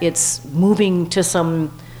 that it's moving to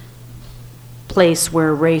some place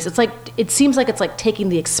where race, it seems like it's like taking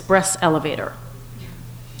the express elevator,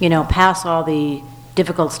 past all the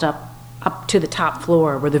difficult stuff up to the top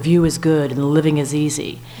floor where the view is good and the living is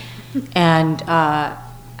easy. And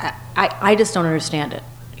I just don't understand it.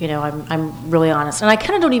 I'm really honest. And I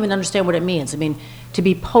kind of don't even understand what it means. To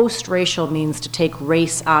be post-racial means to take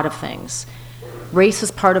race out of things. Race is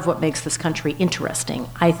part of what makes this country interesting,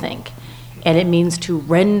 I think. And it means to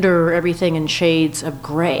render everything in shades of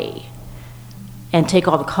gray and take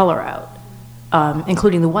all the color out,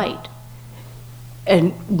 including the white.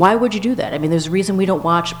 And why would you do that? I mean, there's a reason we don't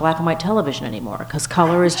watch black and white television anymore, because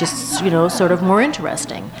color is just, sort of more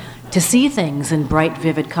interesting. To see things in bright,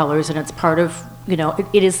 vivid colors, and it's part of,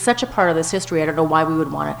 it is such a part of this history, I don't know why we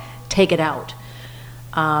would want to take it out.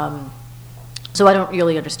 So I don't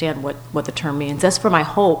really understand what the term means. As for my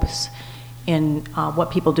hopes in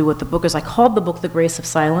what people do with the book, is I called the book The Grace of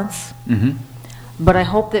Silence. Mm-hmm. But I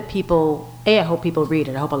hope that I hope people read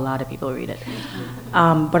it. I hope a lot of people read it.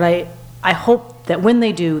 But I hope that when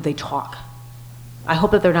they do, they talk. I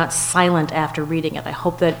hope that they're not silent after reading it. I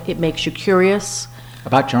hope that it makes you curious.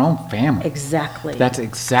 About your own family. Exactly. That's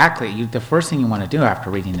exactly. The first thing you want to do after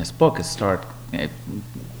reading this book is start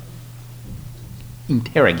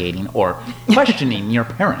interrogating or questioning your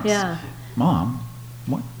parents. Yeah. Mom,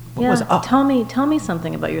 what was up? Tell me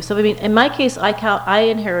something about yourself. I mean, in my case, I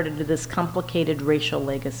inherited this complicated racial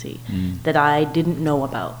legacy that I didn't know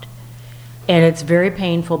about. And it's very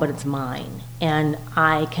painful, but it's mine. And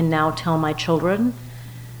I can now tell my children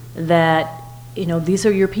that, these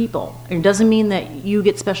are your people. It doesn't mean that you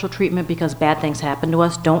get special treatment because bad things happen to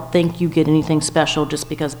us. Don't think you get anything special just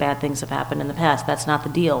because bad things have happened in the past. That's not the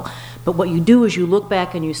deal. But what you do is you look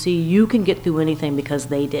back and you see you can get through anything because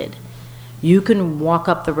they did. You can walk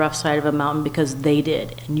up the rough side of a mountain because they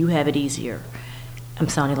did, and you have it easier. I'm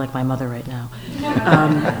sounding like my mother right now.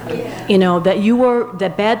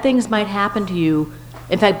 That bad things might happen to you.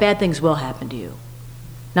 In fact, bad things will happen to you.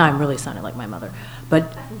 Now I'm really sounding like my mother.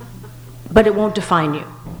 But it won't define you.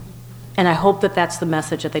 And I hope that that's the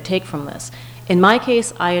message that they take from this. In my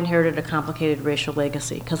case, I inherited a complicated racial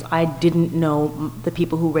legacy because I didn't know the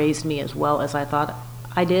people who raised me as well as I thought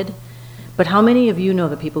I did. But how many of you know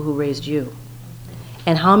the people who raised you?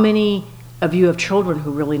 And how many of you have children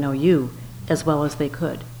who really know you as well as they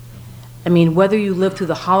could? I mean, whether you lived through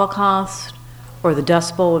the Holocaust or the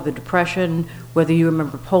Dust Bowl or the Depression, whether you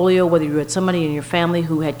remember polio, whether you had somebody in your family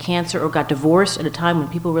who had cancer or got divorced at a time when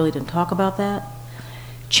people really didn't talk about that,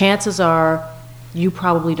 chances are you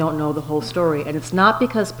probably don't know the whole story. And it's not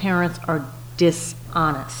because parents are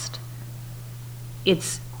dishonest.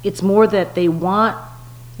 It's more that you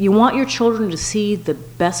want your children to see the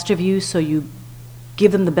best of you, so you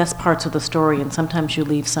give them the best parts of the story, and sometimes you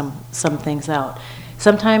leave some things out.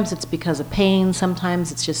 Sometimes it's because of pain,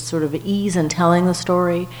 sometimes it's just sort of ease in telling the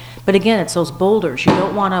story. But again, it's those boulders. You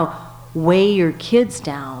don't want to weigh your kids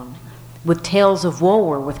down with tales of woe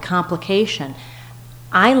or with complication.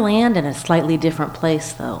 I land in a slightly different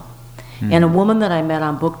place, though. And a woman that I met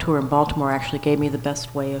on book tour in Baltimore actually gave me the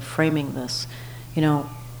best way of framing this.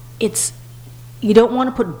 You don't want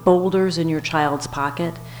to put boulders in your child's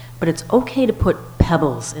pocket, but it's okay to put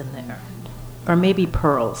pebbles in there, or maybe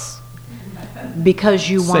pearls. Because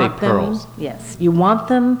you want them, pearls. Yes, you want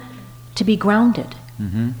them to be grounded.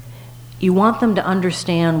 Mm-hmm. You want them to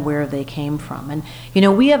understand where they came from.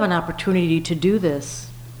 And, we have an opportunity to do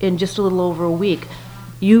this in just a little over a week.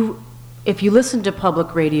 If you listen to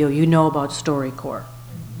public radio, you know about StoryCorps.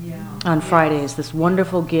 Yeah. On Fridays, this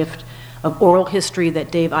wonderful gift of oral history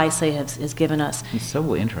that Dave Isay has given us. It's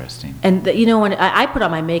so interesting. And, when I put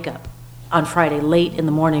on my makeup on Friday late in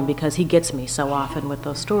the morning because he gets me so often with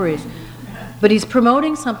those stories. But he's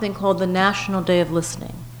promoting something called the National Day of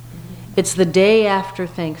Listening. It's the day after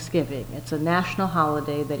Thanksgiving. It's a national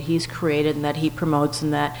holiday that he's created and that he promotes,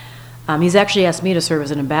 and that he's actually asked me to serve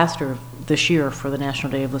as an ambassador this year for the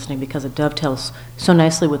National Day of Listening because it dovetails so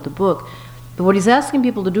nicely with the book. But what he's asking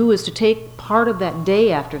people to do is to take part of that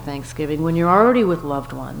day after Thanksgiving when you're already with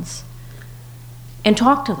loved ones and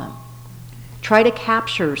talk to them. Try to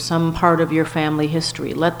capture some part of your family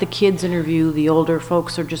history. Let the kids interview the older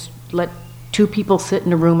folks, or just let two people sit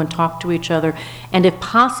in a room and talk to each other, and if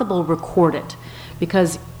possible, record it.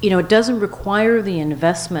 Because, it doesn't require the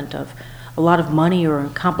investment of a lot of money or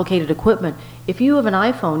complicated equipment. If you have an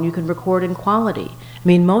iPhone, you can record in quality. I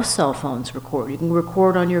mean, most cell phones record. You can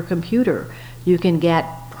record on your computer. You can get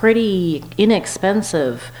pretty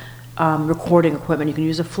inexpensive recording equipment. You can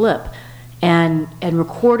use a flip and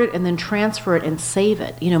record it and then transfer it and save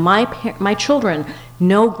it. My children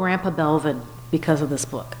know Grandpa Belvin because of this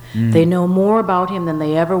book. They know more about him than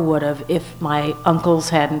they ever would have if my uncles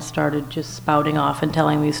hadn't started just spouting off and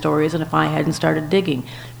telling these stories, and if I hadn't started digging.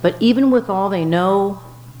 But even with all they know,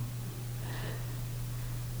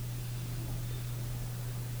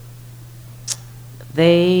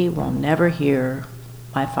 they will never hear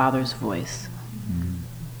my father's voice.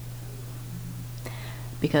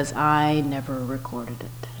 Because I never recorded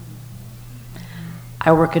it.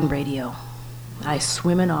 I work in radio. I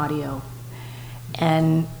swim in audio.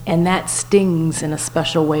 And that stings in a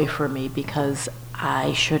special way for me because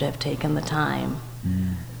I should have taken the time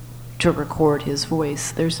to record his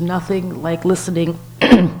voice. There's nothing like listening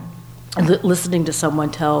listening to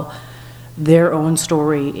someone tell their own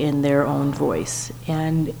story in their own voice.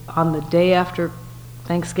 And on the day after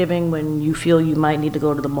Thanksgiving, when you feel you might need to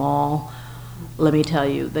go to the mall, let me tell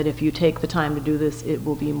you that if you take the time to do this, it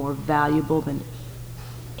will be more valuable than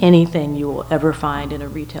anything you will ever find in a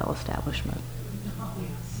retail establishment.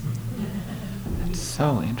 That's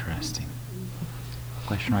so interesting.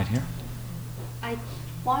 Question right here. I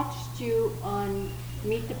watched you on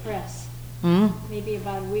Meet the Press maybe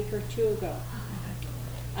about a week or two ago.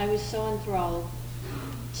 I was so enthralled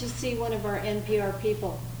to see one of our NPR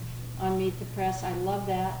people on Meet the Press. I love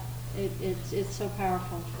that. It's so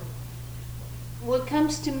powerful. What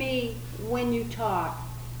comes to me when you talk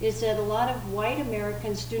is that a lot of white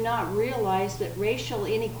Americans do not realize that racial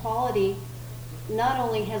inequality not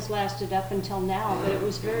only has lasted up until now, but it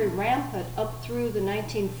was very rampant up through the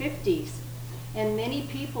 1950s. And many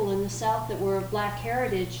people in the South that were of black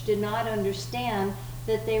heritage did not understand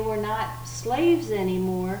that they were not slaves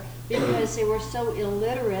anymore because they were so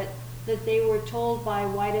illiterate that they were told by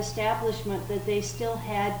white establishment that they still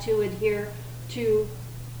had to adhere to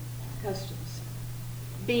Customs.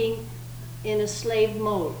 being in a slave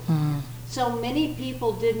mode. So many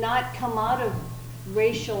people did not come out of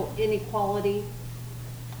racial inequality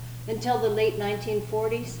until the late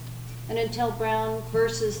 1940s and until Brown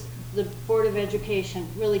versus the Board of Education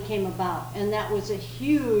really came about. And that was a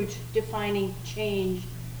huge defining change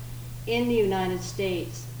in the United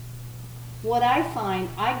States. What I find,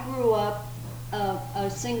 I grew up a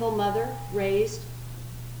single mother, raised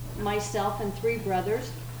myself and 3 brothers.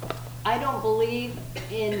 I don't believe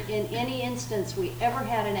in any instance we ever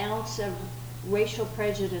had an ounce of racial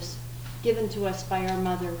prejudice given to us by our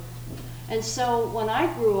mother. And so when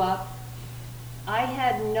I grew up, I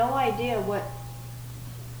had no idea what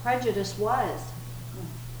prejudice was.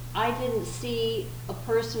 I didn't see a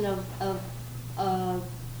person of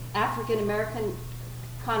African American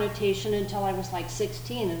connotation until I was like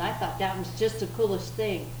 16, and I thought that was just the coolest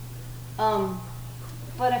thing.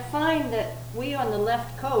 But I find that we on the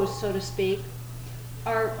left coast, so to speak,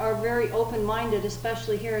 are very open-minded,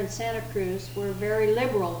 especially here in Santa Cruz. We're very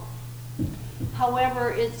liberal.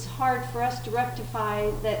 However, it's hard for us to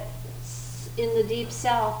rectify that in the Deep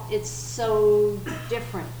South it's so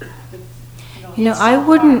different. You know, I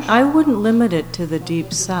wouldn't limit it to the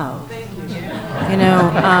Deep South.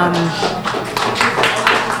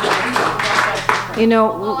 You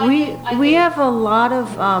know, we have a lot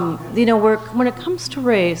of you know, when it comes to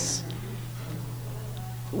race,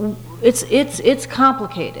 it's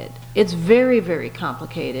complicated. It's very, very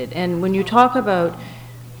complicated. And when you talk about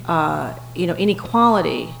you know,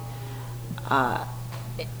 inequality,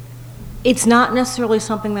 it's not necessarily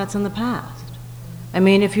something that's in the past. I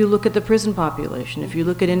mean, if you look at the prison population, if you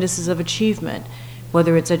look at indices of achievement,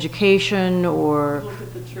 whether it's education or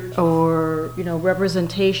you know,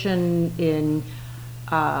 representation in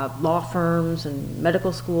law firms and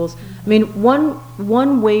medical schools. I mean,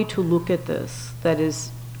 one way to look at this that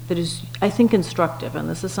is I think instructive, and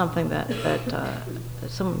this is something that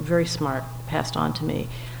someone very smart passed on to me,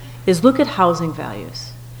 is look at housing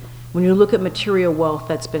values. When you look at material wealth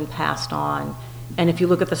that's been passed on, and if you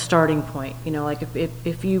look at the starting point, you know, like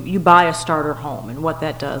if you buy a starter home and what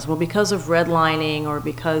that does, well, because of redlining or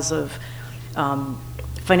because of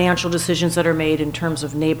financial decisions that are made in terms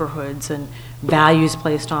of neighborhoods and values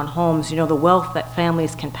placed on homes, you know, the wealth that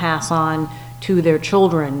families can pass on to their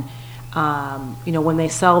children, you know, when they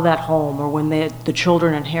sell that home or when the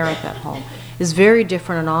children inherit that home, is very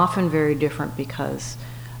different, and often very different because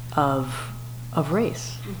of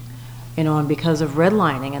race, you know, and because of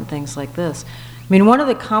redlining and things like this. I mean, one of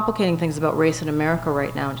the complicating things about race in America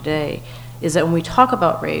right now today is that when we talk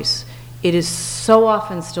about race, it is so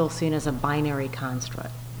often still seen as a binary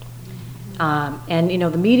construct. And you know,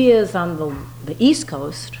 the media is on the East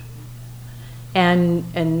Coast, and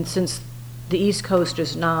since the East Coast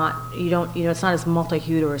is not, it's not as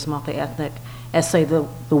multi-hued or as multi-ethnic as, say, the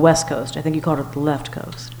West Coast. I think you called it the left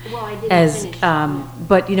coast. Well, I didn't finish.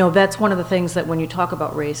 But you know, that's one of the things that when you talk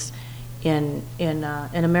about race in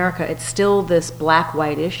America, it's still this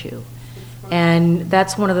black-white issue, and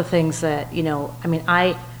that's one of the things that, you know, I mean,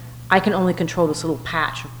 I can only control this little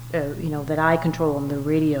patch, you know, that I control on the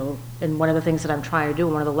radio. And one of the things that I'm trying to do,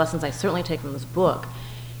 one of the lessons I certainly take from this book,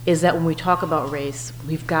 is that when we talk about race,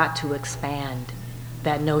 we've got to expand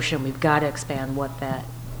that notion. We've got to expand what that,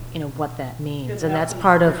 you know, what that means, and that's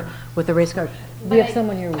part of what the race card. We have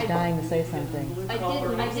someone here who's dying to say something. I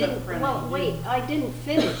didn't. Well, wait. I didn't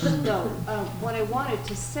finish though. What I wanted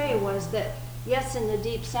to say was that yes, in the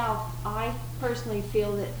Deep South, I personally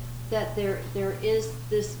feel that that there is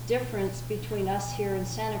this difference between us here in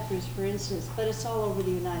Santa Cruz, for instance, but it's all over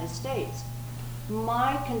the United States.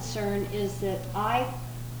 My concern is that I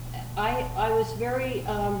was very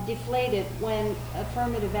deflated when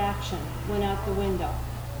affirmative action went out the window.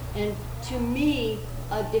 And to me,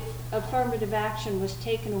 affirmative action was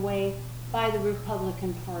taken away by the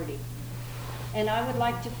Republican Party. And I would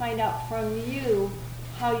like to find out from you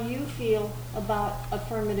how you feel about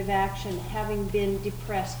affirmative action having been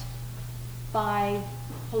depressed by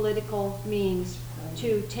political means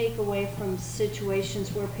to take away from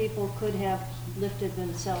situations where people could have lifted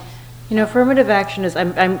themselves. You know, affirmative action is,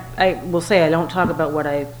 I will say I don't talk about what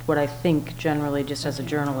I think generally just as a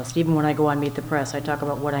journalist. Even when I go on Meet the Press, I talk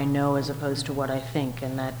about what I know as opposed to what I think,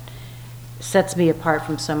 and that sets me apart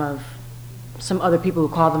from some other people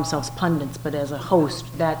who call themselves pundits, but as a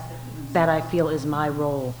host, that I feel is my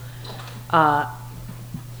role.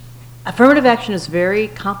 Affirmative action is very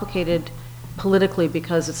complicated politically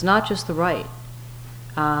because it's not just the right.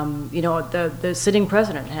 You know, the sitting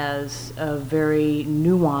president has a very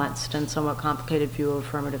nuanced and somewhat complicated view of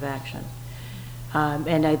affirmative action.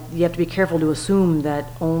 And you have to be careful to assume that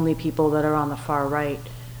only people that are on the far right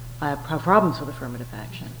have problems with affirmative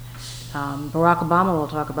action. Barack Obama will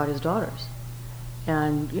talk about his daughters.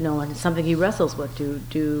 And, you know, and it's something he wrestles with.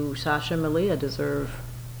 Do Sasha and Malia deserve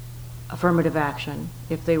affirmative action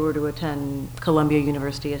if they were to attend Columbia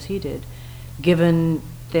University as he did, given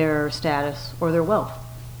their status or their wealth?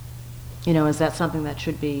 You know, is that something that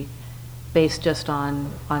should be based just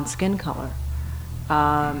on skin color?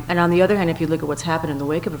 And on the other hand, if you look at what's happened in the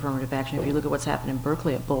wake of affirmative action, if you look at what's happened in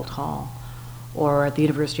Berkeley at Bolt Hall, or at the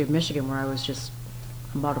University of Michigan, where I was just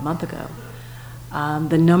about a month ago,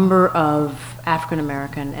 the number of African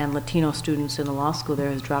American and Latino students in the law school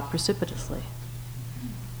there has dropped precipitously.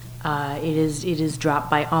 It is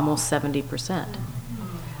dropped by almost 70%.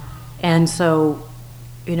 And so,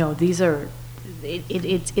 you know, these are,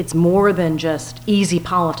 it's more than just easy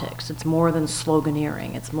politics. It's more than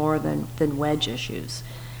sloganeering. It's more than wedge issues.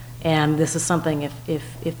 And this is something,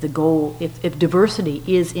 if the goal, if diversity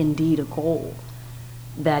is indeed a goal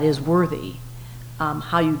that is worthy,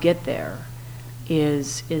 how you get there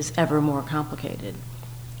is ever more complicated.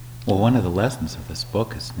 Well, one of the lessons of this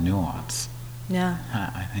book is nuance. Yeah.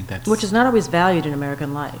 I think that's... Which is not always valued in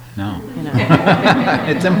American life. No. You know.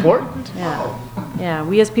 It's important. Yeah. Yeah,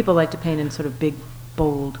 we as people like to paint in sort of big,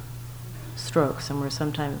 bold strokes, and we're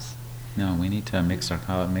sometimes... No, we need to mix our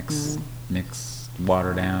color, mix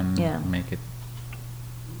water down, make it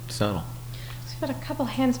subtle. So we've got a couple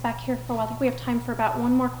hands back here for a while. I think we have time for about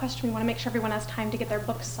one more question. We want to make sure everyone has time to get their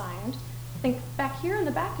books signed. I think back here in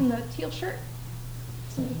the back in the teal shirt.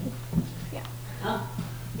 Yeah.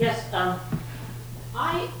 Yes, I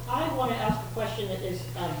want to ask a question that is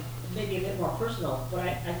maybe a bit more personal, but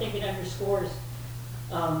I think it underscores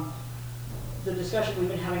the discussion we've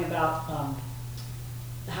been having about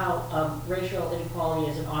how racial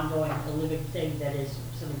inequality is an ongoing, a living thing that is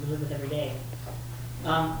something we live with every day.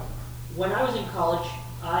 When I was in college,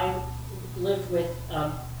 I lived with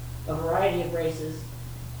a variety of races,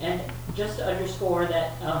 and just to underscore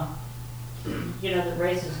that, you know, that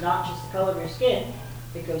race is not just the color of your skin.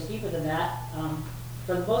 It goes deeper than that.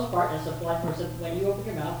 For the most part, as a blind person, when you open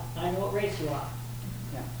your mouth, I know what race you are.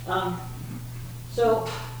 Yeah. So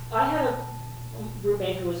I had a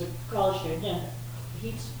roommate who was a college student, and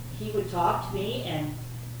he would talk to me, and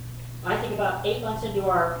I think about 8 months into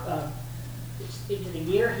into the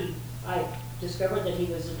year, I discovered that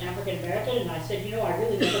he was an African American, and I said, you know, I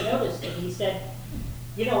really never noticed. And he said,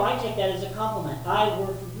 you know, I take that as a compliment. I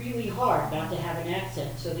worked really hard not to have an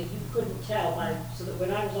accent so that you couldn't tell, so that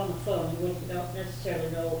when I was on the phone, you wouldn't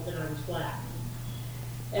necessarily know that I was black.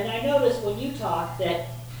 And I noticed when you talk that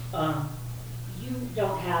you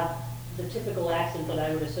don't have the typical accent that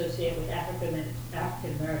I would associate with African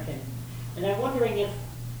American. And I'm wondering if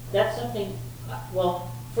that's something,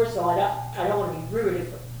 well, first of all, I don't want to be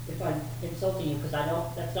rude if I'm insulting you, because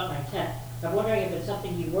that's not my intent. I'm wondering if it's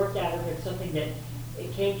something you worked at, or if it's something that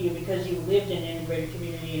it came to you because you lived in an integrated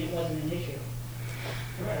community and it wasn't an issue.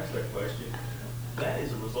 Can I ask that question? That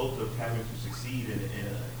is a result of having to succeed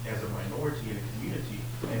as a minority in a community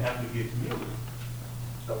and having to be a community.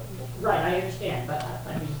 Right, I understand, but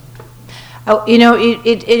I mean... Oh, you know,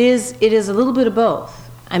 it is a little bit of both.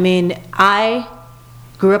 I mean, I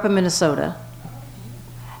grew up in Minnesota,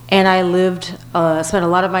 and I spent a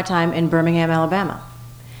lot of my time in Birmingham, Alabama.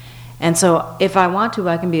 And so if I want to,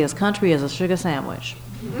 I can be as country as a sugar sandwich.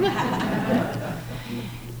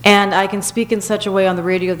 And I can speak in such a way on the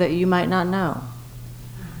radio that you might not know.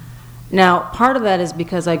 Now, part of that is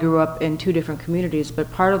because I grew up in two different communities,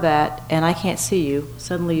 but part of that, and I can't see you,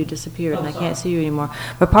 suddenly you disappeared and I can't see you anymore,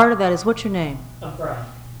 but part of that is, what's your name? I'm Brian.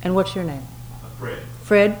 And what's your name? Fred.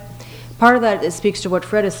 Fred? Part of that, it speaks to what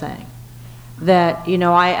Fred is saying. That, you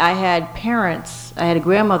know, I had parents, I had a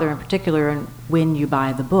grandmother in particular, and when you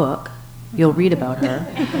buy the book, you'll read about her.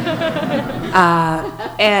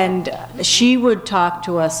 And she would talk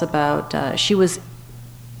to us about, she was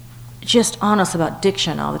just honest about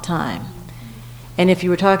diction all the time. And if you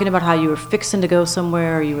were talking about how you were fixing to go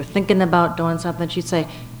somewhere or you were thinking about doing something, she'd say,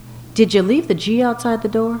 "Did you leave the G outside the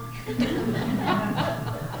door?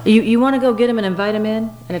 You want to go get him and invite him in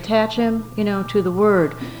and attach him, you know, to the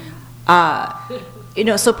word." You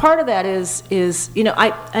know, so part of that is you know,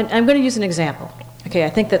 I'm going to use an example. Okay, I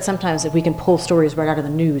think that sometimes if we can pull stories right out of the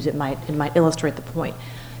news, it might illustrate the point.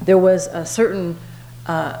 There was a certain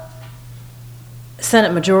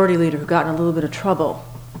Senate Majority Leader who got in a little bit of trouble.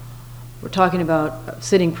 We're talking about a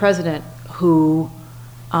sitting president who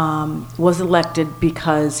was elected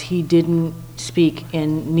because he didn't speak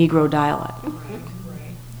in Negro dialect.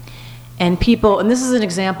 And people, and this is an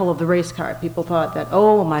example of the race card, people thought that,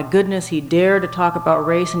 oh my goodness, he dared to talk about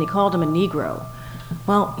race and he called him a Negro.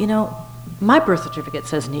 Well, you know, my birth certificate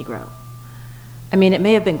says Negro. I mean, it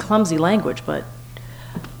may have been clumsy language, but,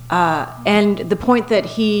 and the point that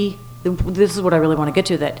this is what I really want to get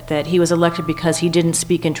to, that he was elected because he didn't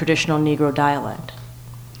speak in traditional Negro dialect.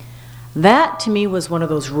 That, to me, was one of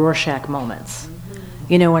those Rorschach moments,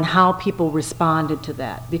 you know, and how people responded to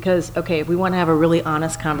that. Because, okay, if we want to have a really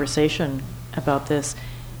honest conversation about this,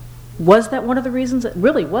 was that one of the reasons that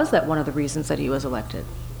he was elected?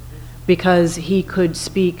 Because he could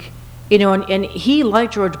speak, you know, and he, like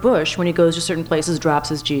George Bush, when he goes to certain places, drops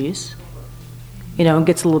his G's. You know, and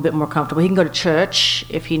gets a little bit more comfortable. He can go to church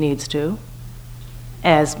if he needs to,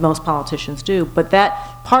 as most politicians do. But that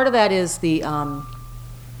part of that is the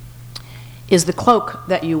cloak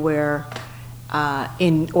that you wear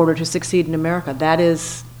in order to succeed in America. That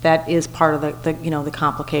is part of the you know, the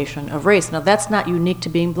complication of race. Now that's not unique to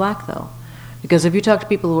being black though, because if you talk to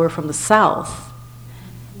people who are from the South,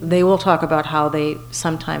 they will talk about how they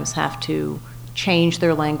sometimes have to change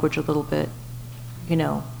their language a little bit, you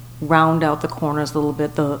know, round out the corners a little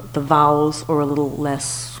bit, the vowels are a little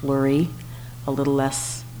less slurry, a little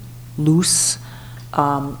less loose,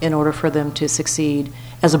 in order for them to succeed.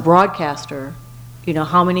 As a broadcaster, you know,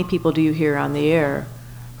 how many people do you hear on the air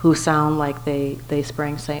who sound like they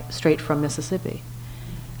sprang straight from Mississippi?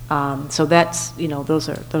 So that's, you know, those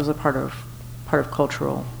are part of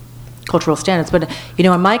cultural standards. But, you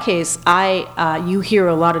know, in my case, you hear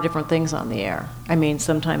a lot of different things on the air. I mean,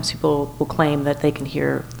 sometimes people will claim that they can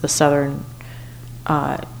hear the Southern,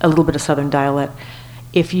 a little bit of Southern dialect.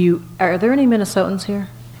 Are there any Minnesotans here?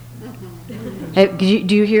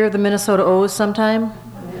 Do you hear the Minnesota O's sometime?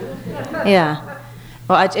 Yeah.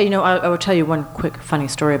 Well, I will tell you one quick funny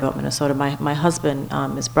story about Minnesota. My husband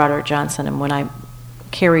is Broderick Johnson, and when I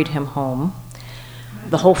carried him home,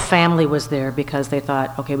 the whole family was there because they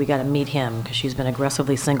thought, okay, we got to meet him because she's been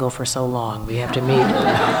aggressively single for so long. We have to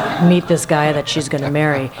meet this guy that she's going to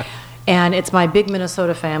marry. And it's my big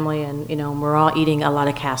Minnesota family, and you know, we're all eating a lot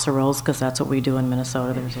of casseroles because that's what we do in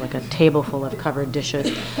Minnesota. There's like a table full of covered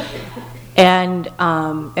dishes. And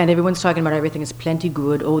everyone's talking about everything is plenty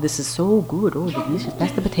good. Oh, this is so good. Oh, delicious.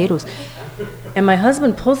 That's the potatoes. And my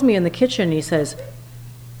husband pulls me in the kitchen and he says,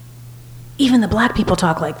 "Even the black people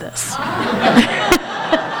talk like this."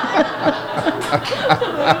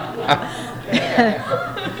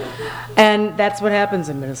 And that's what happens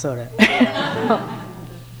in Minnesota.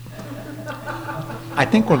 I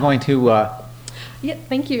think we're going to... Yeah,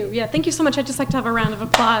 thank you. Yeah, thank you so much. I'd just like to have a round of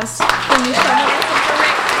applause from you.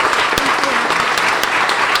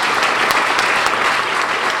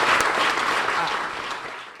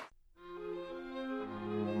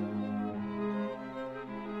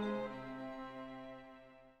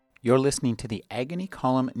 You're listening to the Agony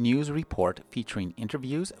Column News Report featuring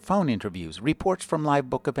interviews, phone interviews, reports from live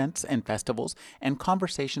book events and festivals, and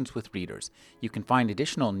conversations with readers. You can find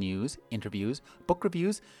additional news, interviews, book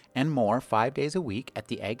reviews, and more 5 days a week at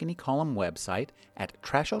the Agony Column website at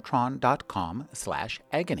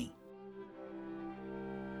trashotron.com/agony.